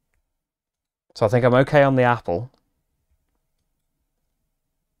 So I think I'm okay on the apple.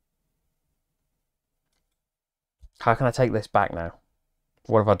 How can I take this back now?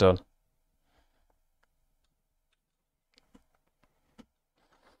 What have I done?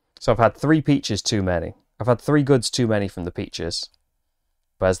 So I've had 3 peaches too many. I've had 3 goods too many from the peaches.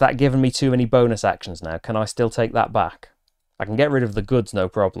 But has that given me too many bonus actions now? Can I still take that back? I can get rid of the goods, no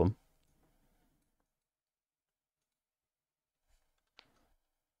problem.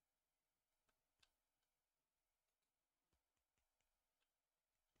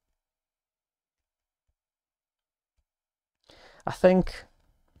 I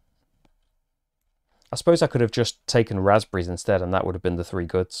suppose I could have just taken raspberries instead, and that would have been the 3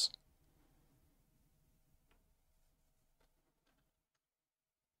 goods.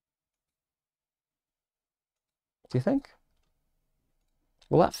 Do you think?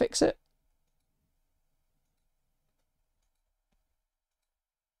 Will that fix it?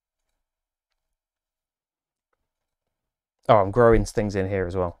 Oh, I'm growing things in here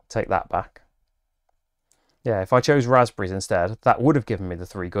as well. Take that back. Yeah, if I chose raspberries instead, that would have given me the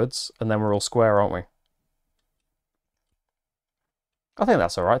 3 goods, and then we're all square, aren't we? I think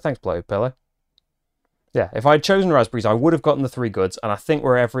that's alright. Thanks, Bloated Pillow. Yeah, if I'd chosen raspberries, I would have gotten the 3 goods, and I think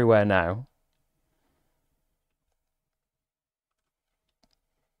we're everywhere now.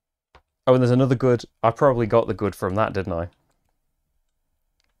 Oh, and there's another good. I probably got the good from that, didn't I?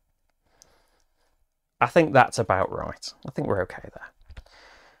 I think that's about right. I think we're okay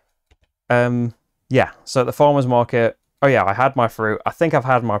there. Yeah, so at the farmer's market, oh yeah, I had my fruit. I think I've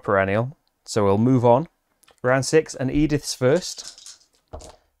had my perennial, so we'll move on. Round 6, and Edith's first.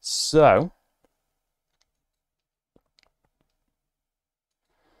 So,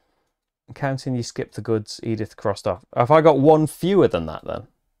 counting you skipped the goods, Edith crossed off. Have I got 1 fewer than that then?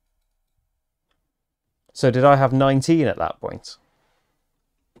 So did I have 19 at that point?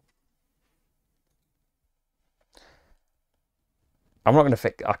 I'm not going to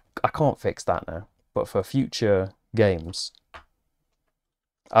fix... I can't fix that now. But for future games...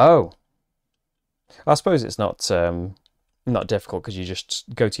 Oh. I suppose it's not difficult because you just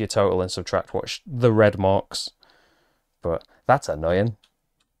go to your total and subtract what the red marks. But that's annoying.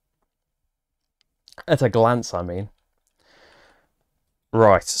 At a glance, I mean.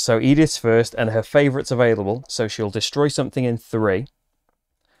 Right, so Edith's first, and her favourites available. So she'll destroy something in 3,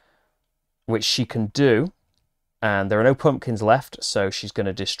 which she can do. And there are no pumpkins left, so she's going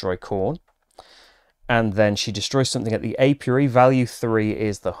to destroy corn. And then she destroys something at the apiary. Value 3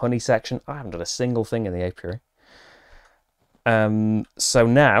 is the honey section. I haven't done a single thing in the apiary. So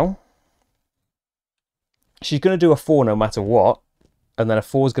now, she's going to do a 4 no matter what. And then a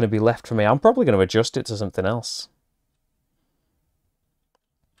 4 is going to be left for me. I'm probably going to adjust it to something else.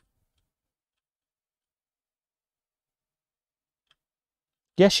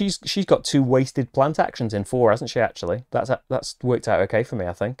 Yeah, she's got 2 wasted plant actions in 4, hasn't she, actually? That's worked out okay for me,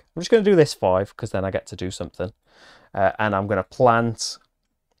 I think. I'm just going to do this 5, because then I get to do something. And I'm going to plant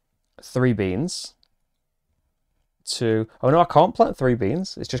 3 beans. 2... Oh, no, I can't plant 3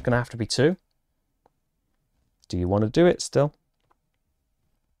 beans. It's just going to have to be 2. Do you want to do it still?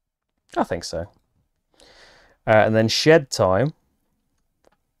 I think so. And then shed time.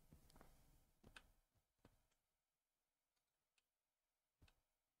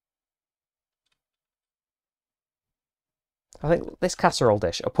 I think this casserole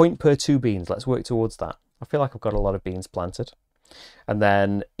dish, a point per 2 beans. Let's work towards that. I feel like I've got a lot of beans planted. And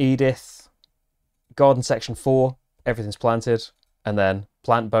then Edith, garden section 4, everything's planted. And then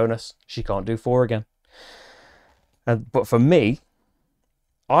plant bonus, she can't do 4 again. But for me,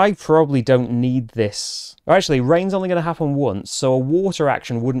 I probably don't need this. Actually, rain's only going to happen once, so a water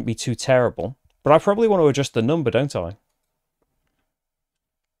action wouldn't be too terrible. But I probably want to adjust the number, don't I?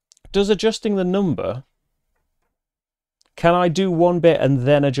 Does adjusting the number... Can I do 1 bit and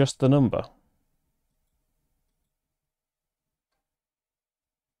then adjust the number?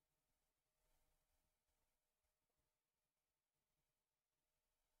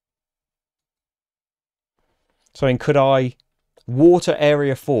 So, I mean, could I water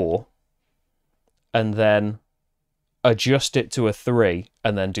area 4 and then adjust it to a 3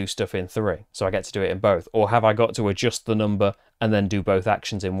 and then do stuff in 3? So I get to do it in both. Or have I got to adjust the number and then do both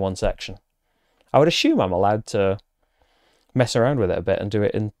actions in 1 section? I would assume I'm allowed to mess around with it a bit and do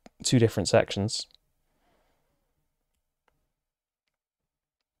it in 2 different sections.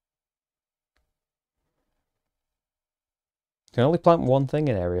 You can only plant 1 thing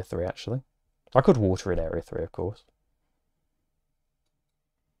in area 3, actually. I could water in area 3, of course.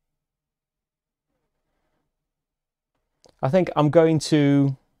 I think I'm going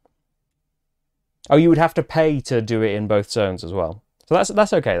to... Oh, you would have to pay to do it in both zones as well. So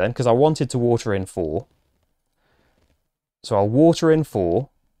that's okay then, because I wanted to water in 4. So I'll water in 4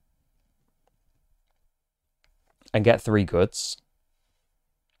 and get 3 goods.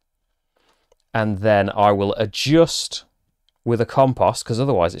 And then I will adjust with a compost, because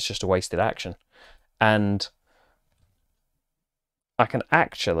otherwise it's just a wasted action. And I can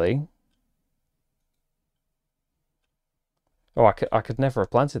actually... Oh, I could never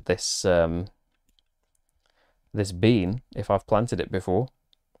have planted this this bean if I've planted it before,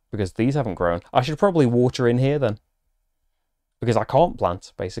 because these haven't grown. I should probably water in here then, because I can't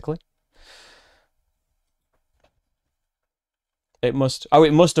plant, basically. It must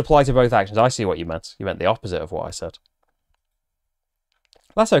apply to both actions. I see what you meant. You meant the opposite of what I said.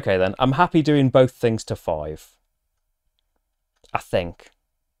 That's okay then. I'm happy doing both things to 5. I think.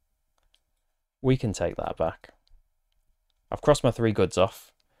 We can take that back. I've crossed my 3 goods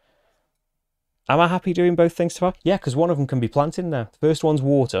off. Am I happy doing both things to 5? Yeah, because one of them can be planted now. The first one's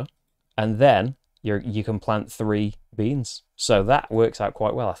water, and then you can plant 3 beans. So that works out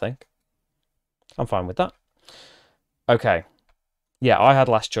quite well, I think. I'm fine with that. Okay. Yeah, I had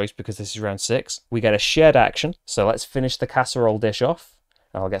last choice because this is round 6. We get a shared action, so let's finish the casserole dish off.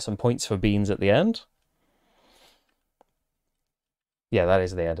 And I'll get some points for beans at the end. Yeah, that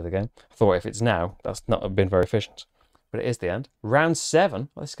is the end of the game. I thought if it's now, that's not been very efficient. But it is the end. Round 7.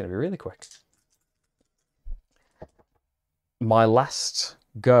 Well, this is going to be really quick. My last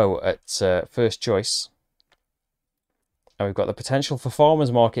go at first choice. And we've got the potential for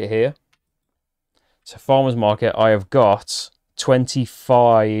farmer's market here. So farmer's market, I have got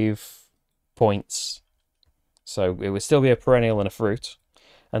 25 points. So it would still be a perennial and a fruit.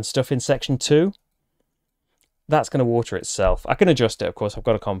 And stuff in section 2, that's going to water itself. I can adjust it, of course. I've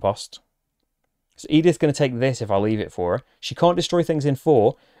got a compost. So Edith's going to take this if I leave it for her. She can't destroy things in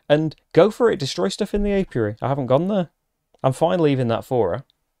 4. And go for it, destroy stuff in the apiary. I haven't gone there. I'm fine leaving that for her.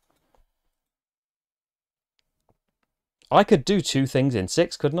 I could do 2 things in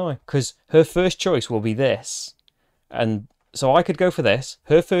 6, couldn't I? Because her first choice will be this. And so I could go for this.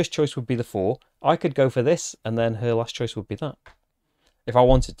 Her first choice would be the 4. I could go for this, and then her last choice would be that. If I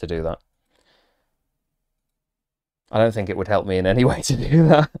wanted to do that. I don't think it would help me in any way to do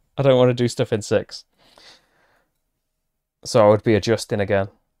that. I don't want to do stuff in 6. So I would be adjusting again.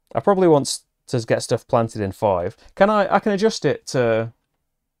 I probably want to get stuff planted in 5. I can adjust it to...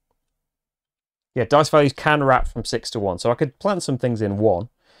 Yeah, dice values can wrap from 6 to 1. So I could plant some things in 1.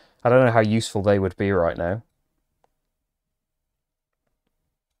 I don't know how useful they would be right now.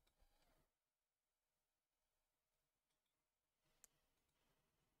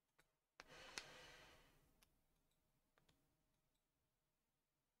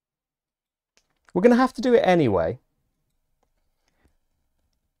 We're going to have to do it anyway.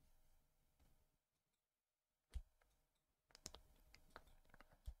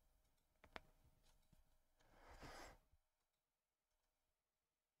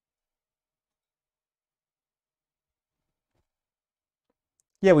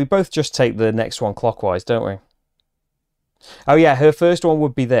 Yeah, we both just take the next one clockwise, don't we? Oh yeah, her first one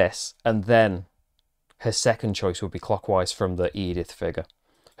would be this, and then her second choice would be clockwise from the Edith figure.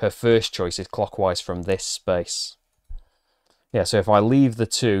 Her first choice is clockwise from this space. Yeah, so if I leave the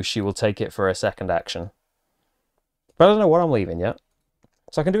 2, she will take it for a second action. But I don't know what I'm leaving yet.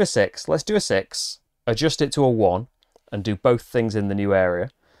 So I can do a 6. Let's do a 6, adjust it to a 1, and do both things in the new area.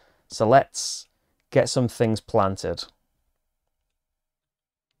 So let's get some things planted.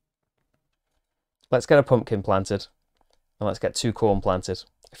 Let's get a pumpkin planted. And let's get 2 corn planted.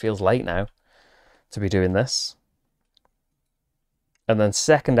 It feels late now to be doing this. And then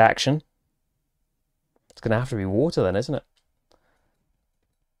second action. It's going to have to be water then, isn't it?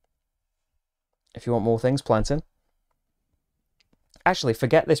 If you want more things planting. Actually,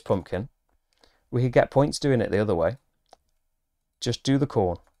 forget this pumpkin. We could get points doing it the other way. Just do the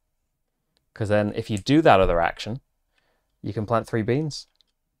corn. Because then if you do that other action, you can plant 3 beans.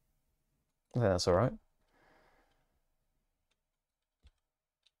 I think that's all right.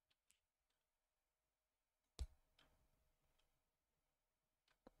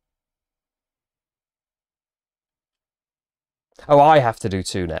 Oh, I have to do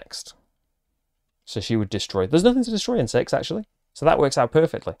 2 next. So she would destroy. There's nothing to destroy in 6, actually. So that works out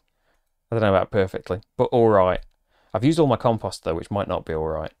perfectly. I don't know about perfectly, but all right. I've used all my compost, though, which might not be all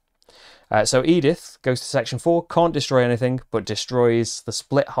right. So Edith goes to section 4, can't destroy anything, but destroys the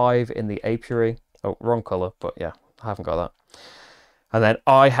split hive in the apiary. Oh, wrong colour, but yeah, I haven't got that. And then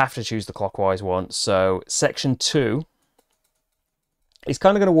I have to choose the clockwise one. So section 2 is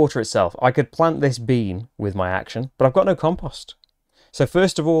kind of going to water itself. I could plant this bean with my action, but I've got no compost. So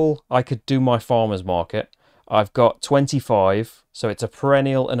first of all, I could do my farmer's market. I've got 25, so it's a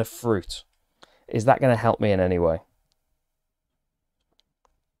perennial and a fruit. Is that going to help me in any way?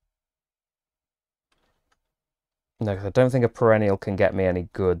 No, because I don't think a perennial can get me any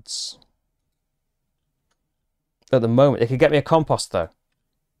goods. At the moment, it could get me a compost, though.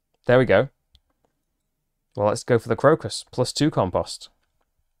 There we go. Well, let's go for the crocus. +2 compost.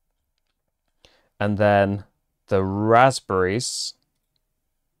 And then the raspberries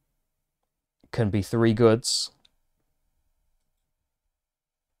can be 3 goods.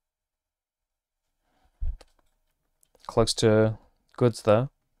 Close to goods there.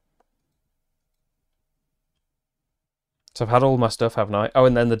 So I've had all my stuff, haven't I? Oh,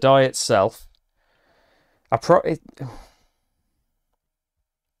 and then the dye itself. I probably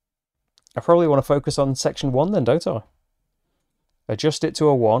want to focus on section 1 then, don't I? Adjust it to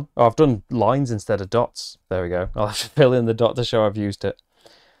a 1. Oh, I've done lines instead of dots. There we go. I'll have to fill in the dot to show I've used it.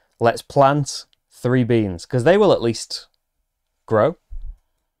 Let's plant 3 beans, because they will at least grow.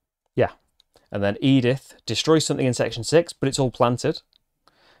 Yeah. And then Edith destroys something in section 6, but it's all planted.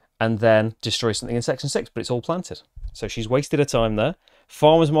 And then destroys something in section 6, but it's all planted. So she's wasted her time there.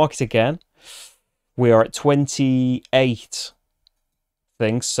 Farmer's market again. We are at 28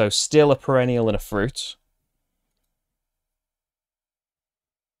 things, so still a perennial and a fruit.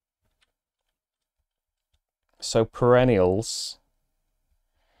 So perennials.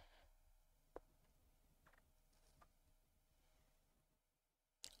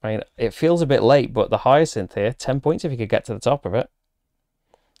 I mean, it feels a bit late, but the hyacinth here, 10 points if you could get to the top of it.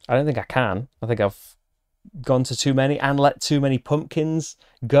 I don't think I can. I think I've gone to too many and let too many pumpkins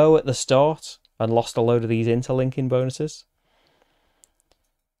go at the start and lost a load of these interlinking bonuses.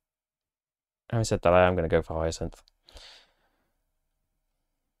 Having said that, I am going to go for hyacinth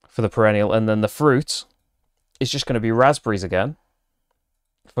for the perennial. And then the fruit is just going to be raspberries again.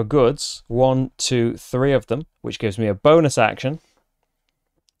 For goods, 1, 2, 3 of them, which gives me a bonus action,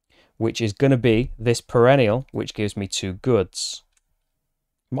 which is going to be this perennial, which gives me 2 goods.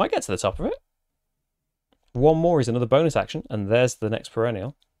 Might get to the top of it. 1 more is another bonus action, and there's the next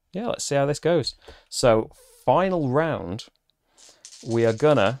perennial. Yeah, let's see how this goes. So, final round, we are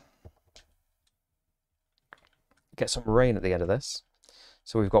gonna get some rain at the end of this.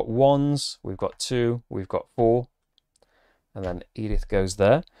 So we've got 1s, we've got 2, we've got 4, and then Edith goes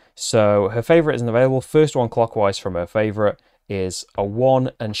there. So her favourite isn't available. First one clockwise from her favourite is a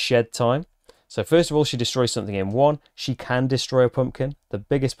 1 and shed time. So first of all, she destroys something in 1. She can destroy a pumpkin, the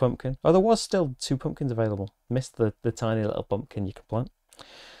biggest pumpkin. Oh, there was still 2 pumpkins available. Missed the tiny little pumpkin you can plant.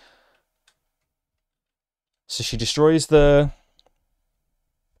 So she destroys the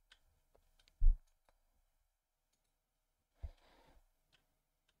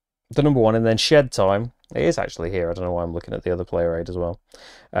number 1, and then shed time. It is actually here. I don't know why I'm looking at the other player aid as well.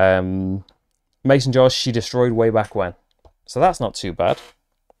 Mason jars she destroyed way back when. So that's not too bad.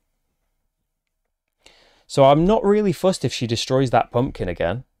 So I'm not really fussed if she destroys that pumpkin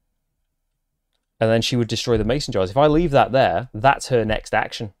again. And then she would destroy the mason jars. If I leave that there, that's her next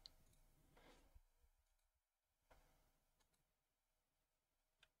action.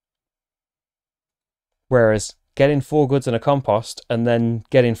 Whereas getting 4 goods and a compost and then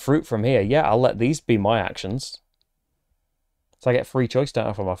getting fruit from here, yeah, I'll let these be my actions. So I get free choice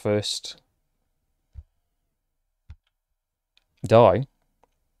data for my first die.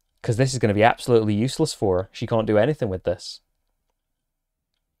 Because this is going to be absolutely useless for her. She can't do anything with this.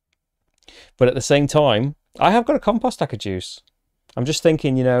 But at the same time, I have got a compost I could use. I'm just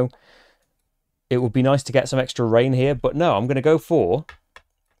thinking, you know, it would be nice to get some extra rain here. But no, I'm going to go for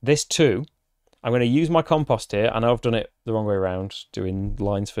this 2. I'm going to use my compost here. I know I've done it the wrong way around, doing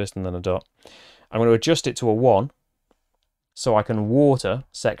lines first and then a dot. I'm going to adjust it to a 1 so I can water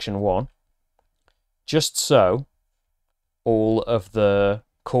section 1. Just so all of the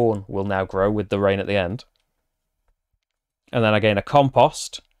corn will now grow with the rain at the end. And then I gain a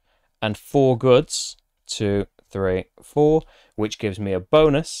compost and 4 goods, 2, 3, 4, which gives me a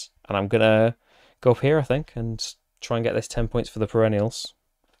bonus. And I'm going to go up here, I think, and try and get this 10 points for the perennials.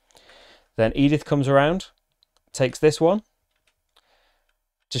 Then Edith comes around, takes this one,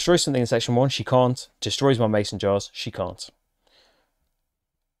 destroys something in section 1, she can't. Destroys my mason jars, she can't.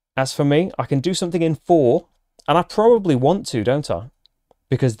 As for me, I can do something in 4, and I probably want to, don't I?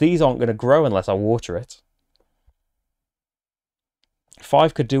 Because these aren't going to grow unless I water it.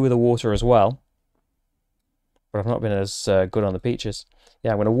 5 could do with the water as well, but I've not been as good on the peaches.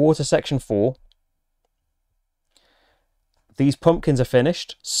 Yeah, I'm going to water section 4. These pumpkins are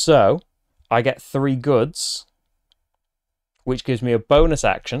finished, so I get 3 goods, which gives me a bonus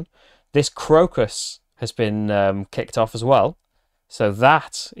action. This crocus has been kicked off as well, so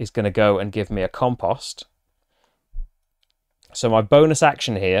that is going to go and give me a compost. So my bonus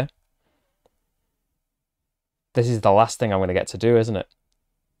action here, this is the last thing I'm going to get to do, isn't it?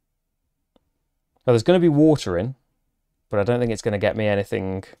 Well, there's going to be water in, but I don't think it's going to get me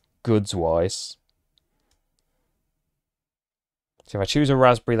anything goods-wise. So if I choose a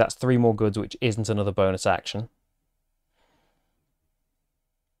raspberry, that's 3 more goods, which isn't another bonus action.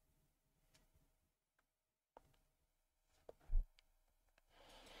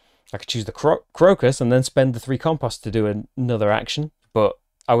 I could choose the crocus and then spend the 3 compost to do another action, but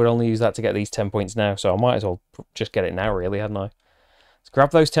I would only use that to get these 10 points now, so I might as well just get it now, really, hadn't I? Let's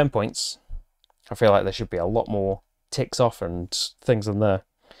grab those 10 points. I feel like there should be a lot more ticks off and things in there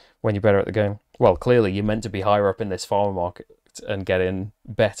when you're better at the game. Well, clearly you're meant to be higher up in this farmer market and getting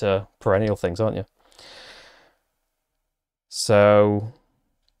better perennial things, aren't you? So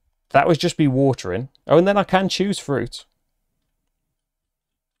that was just me watering. Oh, and then I can choose fruit.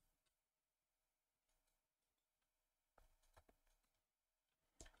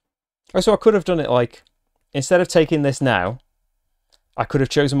 Oh, so I could have done it like, instead of taking this now, I could have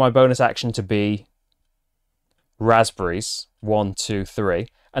chosen my bonus action to be raspberries, 1, 2, 3,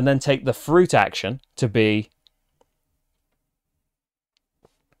 and then take the fruit action to be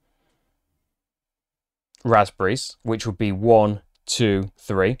raspberries, which would be 1, 2,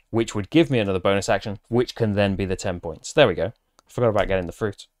 3, which would give me another bonus action, which can then be the 10 points. There we go. I forgot about getting the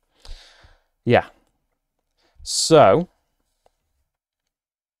fruit. Yeah. So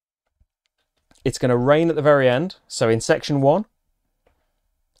it's going to rain at the very end. So in section 1,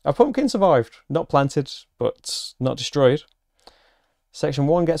 a pumpkin survived. Not planted, but not destroyed. Section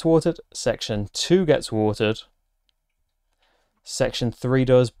 1 gets watered. Section 2 gets watered. Section 3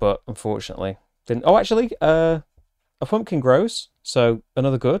 does, but unfortunately didn't. Oh, actually, a pumpkin grows. So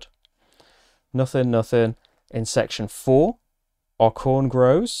another good. Nothing, nothing. In section 4, our corn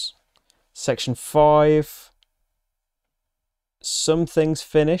grows. Section 5, some things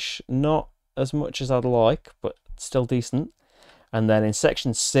finish. Not as much as I'd like, but still decent. And then in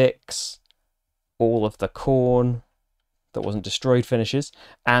section 6, all of the corn that wasn't destroyed finishes,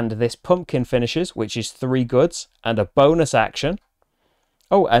 and this pumpkin finishes, which is 3 goods and a bonus action.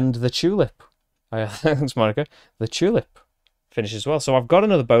 Oh, and the tulip. Thanks, Monica. The tulip finishes as well. So I've got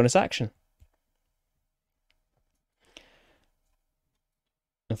another bonus action.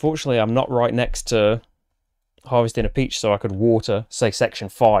 Unfortunately, I'm not right next to harvesting a peach, so I could water, say, section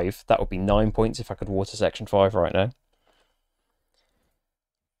 5. That would be 9 points if I could water section 5 right now.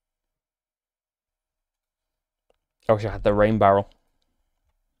 I wish I had the rain barrel.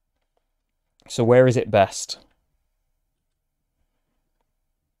 So where is it best?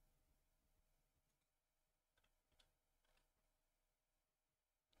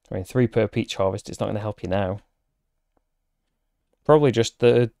 I mean, 3 per peach harvest, it's not going to help you now. Probably just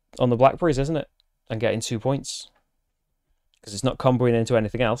on the blackberries, isn't it? And getting 2 points. Because it's not comboing into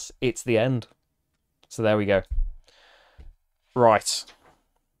anything else. It's the end. So there we go. Right.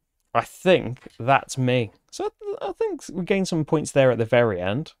 I think that's me. So I think we gained some points there at the very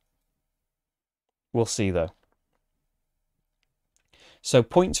end. We'll see, though. So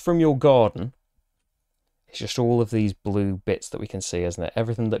points from your garden. It's just all of these blue bits that we can see, isn't it?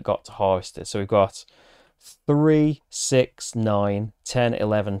 Everything that got harvested. So we've got 3, 6, 9, 10,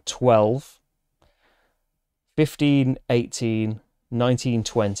 11, 12, 15, 18, 19,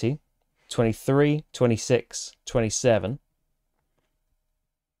 20, 23, 26, 27.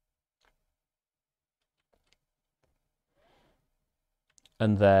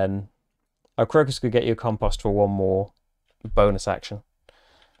 And then a crocus could get you a compost for 1 more bonus action.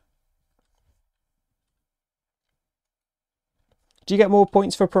 Do you get more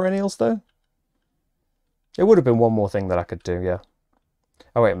points for perennials, though? It would have been 1 more thing that I could do, yeah.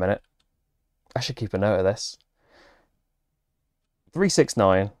 Oh, wait a minute. I should keep a note of this. 3, 6,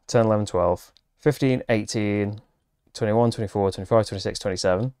 9, 10, 11, 12, 15, 18, 21, 24, 25, 26,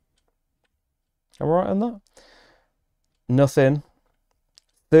 27. Am I right on that? Nothing.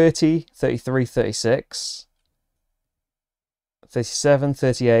 30, 33, 36, 37,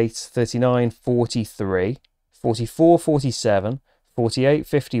 38, 39, 43, 44, 47, 48,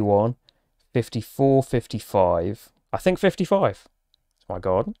 51, 54, 55. I think 55. It's my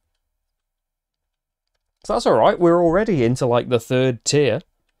garden. So that's all right. We're already into like the 3rd tier.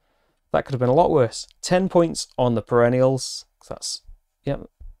 That could have been a lot worse. 10 points on the perennials. That's, yep.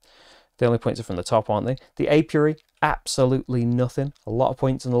 The only points are from the top, aren't they? The apiary, absolutely nothing. A lot of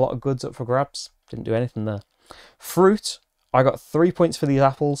points and a lot of goods up for grabs. Didn't do anything there. Fruit, I got 3 points for these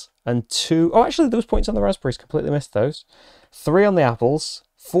apples and 2... Oh, actually, those points on the raspberries. Completely missed those. 3 on the apples.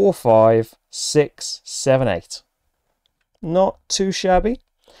 4, 5, 6, 7, 8. Not too shabby.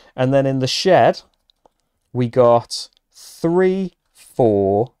 And then in the shed, we got 3,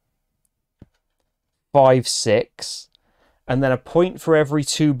 4, 5, 6, and then a point for every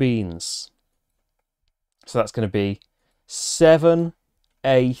 2 beans. So that's going to be 7,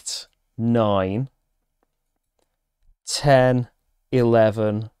 8, 9, 10,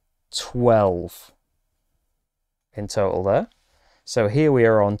 11, 12 in total there. So here we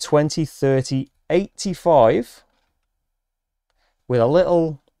are on 20, 30, 85 with a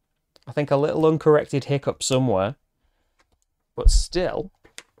little, I think a little uncorrected hiccup somewhere. But still,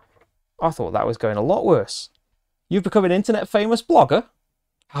 I thought that was going a lot worse. You've become an internet famous blogger?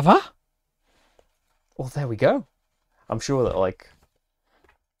 Have I? Well, there we go. I'm sure that, like...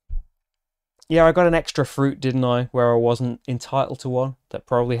 Yeah, I got an extra fruit, didn't I? Where I wasn't entitled to one. That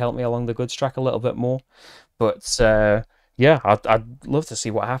probably helped me along the goods track a little bit more. But, yeah, I'd love to see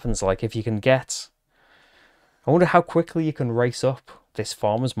what happens. Like, if you can get... I wonder how quickly you can race up this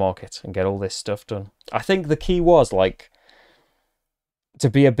farmer's market and get all this stuff done. I think the key was, like, to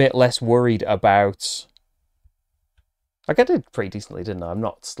be a bit less worried about... Like, I did pretty decently, didn't I? I'm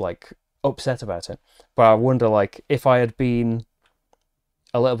not, like, upset about it. But I wonder, like, if I had been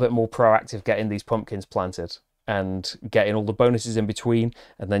a little bit more proactive getting these pumpkins planted and getting all the bonuses in between,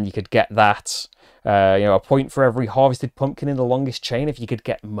 and then you could get that, you know, a point for every harvested pumpkin in the longest chain if you could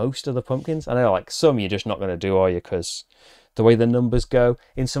get most of the pumpkins. I know, like, some you're just not going to do, are you? Because the way the numbers go,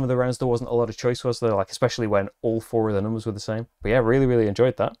 in some of the rounds there wasn't a lot of choice, was there? Like, especially when all 4 of the numbers were the same. But yeah, really, really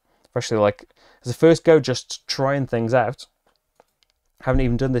enjoyed that. Especially, like, as a first go, just trying things out. Haven't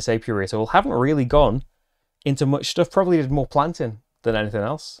even done this apiary at all. Haven't really gone into much stuff. Probably did more planting than anything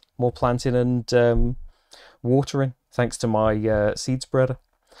else. More planting and watering, thanks to my seed spreader.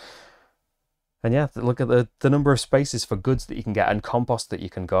 And yeah, look at the number of spaces for goods that you can get and compost that you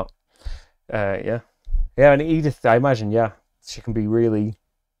can get. Yeah. Yeah, and Edith, I imagine, yeah, she can be really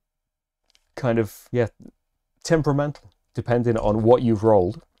kind of, yeah, temperamental, depending on what you've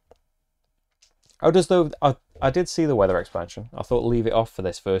rolled. Oh, does the... I did see the weather expansion. I thought leave it off for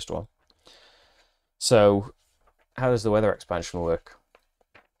this first one. So, how does the weather expansion work?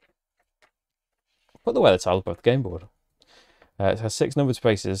 Put the weather tile above the game board. It has 6 numbered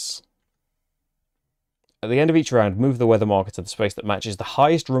spaces. At the end of each round, move the weather marker to the space that matches the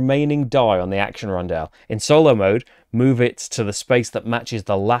highest remaining die on the action rondel. In solo mode, move it to the space that matches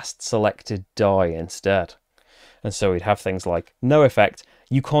the last selected die instead. And so we'd have things like, no effect,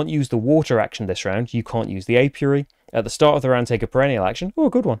 you can't use the water action this round, you can't use the apiary. At the start of the round, take a perennial action. Oh, a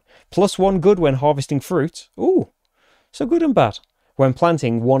good one. +1 good when harvesting fruit. Ooh, so good and bad. When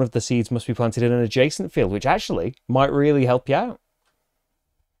planting, one of the seeds must be planted in an adjacent field, which actually might really help you out.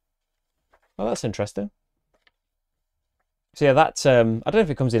 Oh, that's interesting. So yeah, that, I don't know if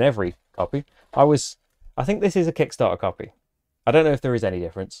it comes in every copy. I think this is a Kickstarter copy. I don't know if there is any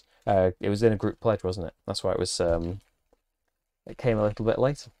difference. It was in a group pledge, wasn't it? That's why it was, it came a little bit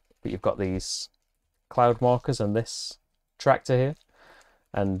later. But you've got these cloud markers and this tractor here.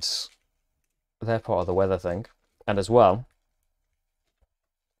 And they're part of the weather thing. And as well,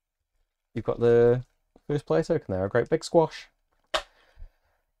 you've got the first player token there, a great big squash.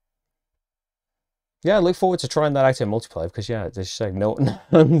 Yeah, I look forward to trying that out in multiplayer because yeah, just saying no,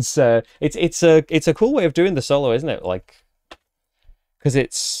 it's a cool way of doing the solo, isn't it? Like,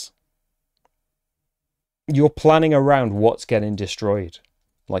 because you're planning around what's getting destroyed.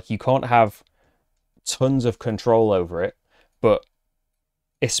 Like, you can't have tons of control over it, but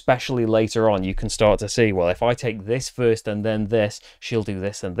especially later on, you can start to see, well, if I take this first and then this, she'll do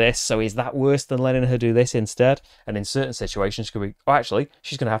this and this. So is that worse than letting her do this instead? And in certain situations, could be, oh, actually,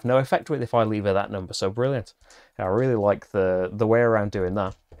 she's going to have no effect with it if I leave her that number. So brilliant. I really like the way around doing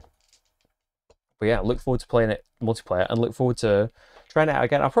that. But yeah, look forward to playing it multiplayer and look forward to trying it out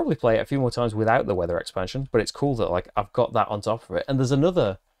again. I'll probably play it a few more times without the weather expansion, but it's cool that like I've got that on top of it. And there's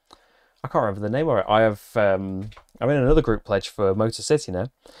another, I can't remember the name of it. I'm in another group pledge for Motor City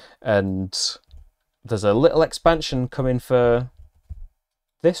now, and there's a little expansion coming for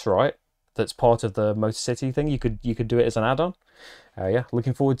this, right? That's part of the Motor City thing. You could do it as an add-on. Yeah,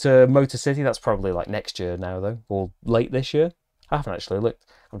 looking forward to Motor City. That's probably like next year now though, or late this year. I haven't actually looked.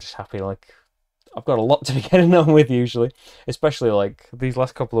 I'm just happy like I've got a lot to be getting on with usually, especially like these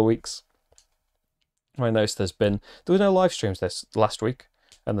last couple of weeks. I noticed there was no live streams this last week,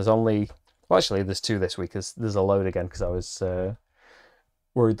 and there's only, well, actually there's 2 this week. There's a load again because I was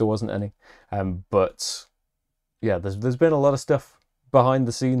worried there wasn't any. But yeah, there's been a lot of stuff behind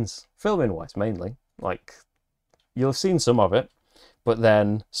the scenes, filming wise mainly. Like, you'll have seen some of it, but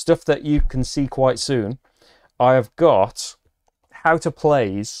then stuff that you can see quite soon. I have got how to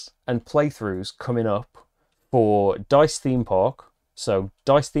plays and playthroughs coming up for Dice Theme Park. So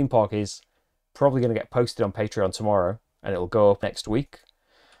Dice Theme Park is probably going to get posted on Patreon tomorrow. and it'll go up next week.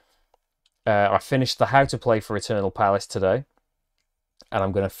 I finished the how to play for Eternal Palace today, and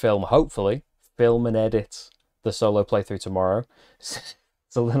I'm going to hopefully film and edit the solo playthrough tomorrow.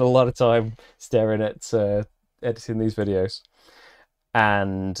 So a lot of time staring at editing these videos,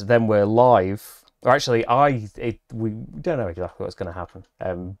 and then we're live. Or actually, we don't know exactly what's going to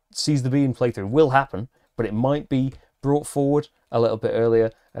happen. Seize the Bean playthrough will happen, but it might be brought forward a little bit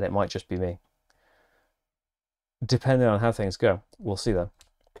earlier, and it might just be me. Depending on how things go, we'll see then.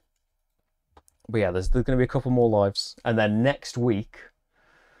 But yeah, there's going to be a couple more lives, and then next week,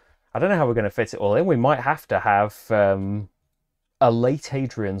 I don't know how we're going to fit it all in. We might have to have a late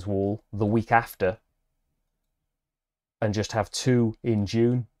Adrian's Wall the week after, and just have 2 in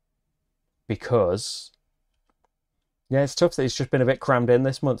June, because yeah, it's tough that it's just been a bit crammed in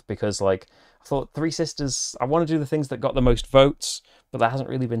this month, because like I thought Three Sisters, I want to do the things that got the most votes, but there hasn't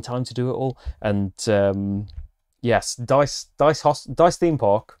really been time to do it all. And yes, Dice Theme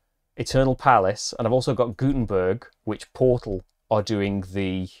Park, Eternal Palace, and I've also got Gutenberg, which Portal are doing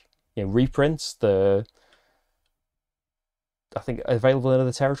the reprints, I think available in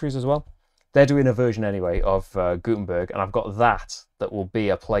other territories as well. They're doing a version anyway of Gutenberg, and I've got that will be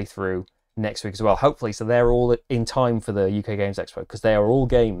a playthrough next week as well, hopefully. So they're all in time for the UK Games Expo, because they are all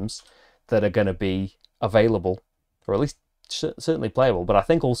games that are going to be available, or at least certainly playable, but I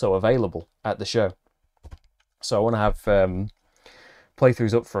think also available at the show. So I want to have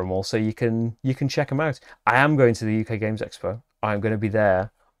playthroughs up for them all, so you can check them out. I am going to the UK Games Expo. I'm going to be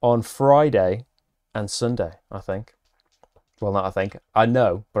there on Friday and Sunday, I think. Well, not I think. I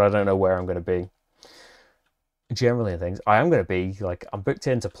know, but I don't know where I'm going to be. Generally, in things, I am going to be, like, I'm booked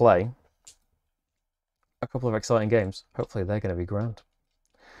in to play a couple of exciting games. Hopefully, they're going to be grand.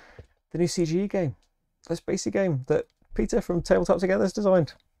 The new CGE game, the spacey game that Peter from Tabletop Together has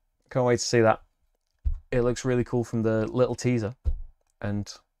designed. Can't wait to see that. It looks really cool from the little teaser.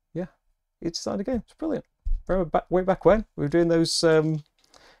 And yeah, he designed a game. It's brilliant. Remember way back when we were doing those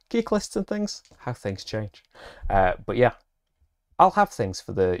geek lists and things? How things change. But yeah, I'll have things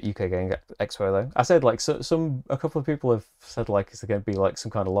for the UK Game Expo though. I said, like, a couple of people have said, like, is there going to be like some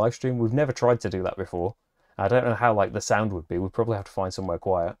kind of live stream? We've never tried to do that before. I don't know how like the sound would be. We'd probably have to find somewhere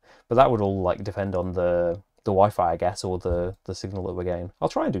quiet, but that would all like depend on the Wi-Fi, I guess, or the signal that we're getting. I'll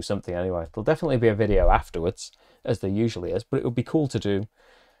try and do something anyway. There'll definitely be a video afterwards, as there usually is, but it would be cool to do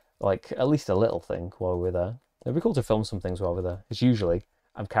like at least a little thing while we're there. It'd be cool to film some things while we're there. It's usually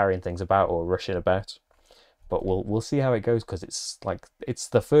I'm carrying things about or rushing about. But we'll see how it goes, because it's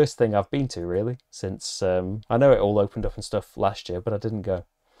the first thing I've been to really since I know it all opened up and stuff last year, but I didn't go.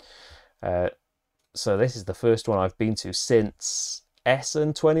 So this is the first one I've been to since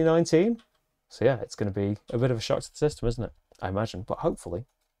Essen 2019. So yeah, it's going to be a bit of a shock to the system, isn't it? I imagine, but hopefully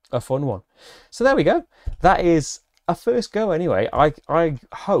a fun one. So there we go. That is a first go anyway.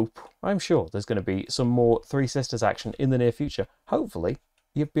 I'm sure there's going to be some more Three Sisters action in the near future. Hopefully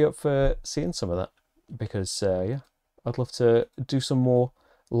you'd be up for seeing some of that. Because yeah, I'd love to do some more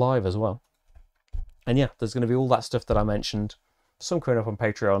live as well. And yeah, there's going to be all that stuff that I mentioned, some coming up on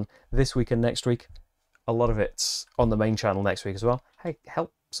Patreon this week and next week. A lot of it's on the main channel next week as well. Hey,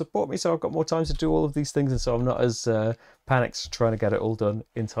 help support me so I've got more time to do all of these things, and so I'm not as panicked trying to get it all done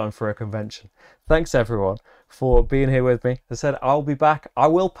in time for a convention. Thanks everyone for being here with me. As I said, I'll be back. I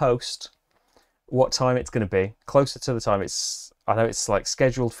will post what time it's going to be closer to the time. I know it's like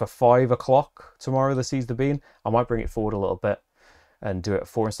scheduled for 5 o'clock tomorrow, the Seize the Bean. I might bring it forward a little bit and do it at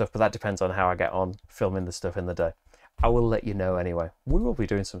 4 and stuff, but that depends on how I get on filming the stuff in the day. I will let you know anyway. We will be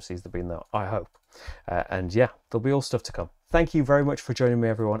doing some Seize the Bean though, I hope. And yeah, there'll be all stuff to come. Thank you very much for joining me,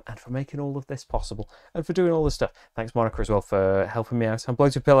 everyone, and for making all of this possible, and for doing all this stuff. Thanks, Monica, as well, for helping me out, and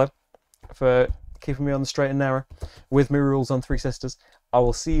Bloated Pillow for keeping me on the straight and narrow with my rules on Three Sisters. I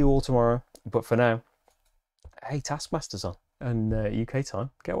will see you all tomorrow, but for now, hey, Taskmaster's on. And UK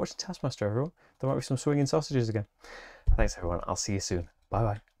time, get watching Taskmaster, everyone. There might be some swinging sausages again. Thanks, everyone. I'll see you soon.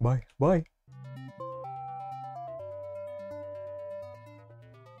 Bye-bye. Bye. Bye.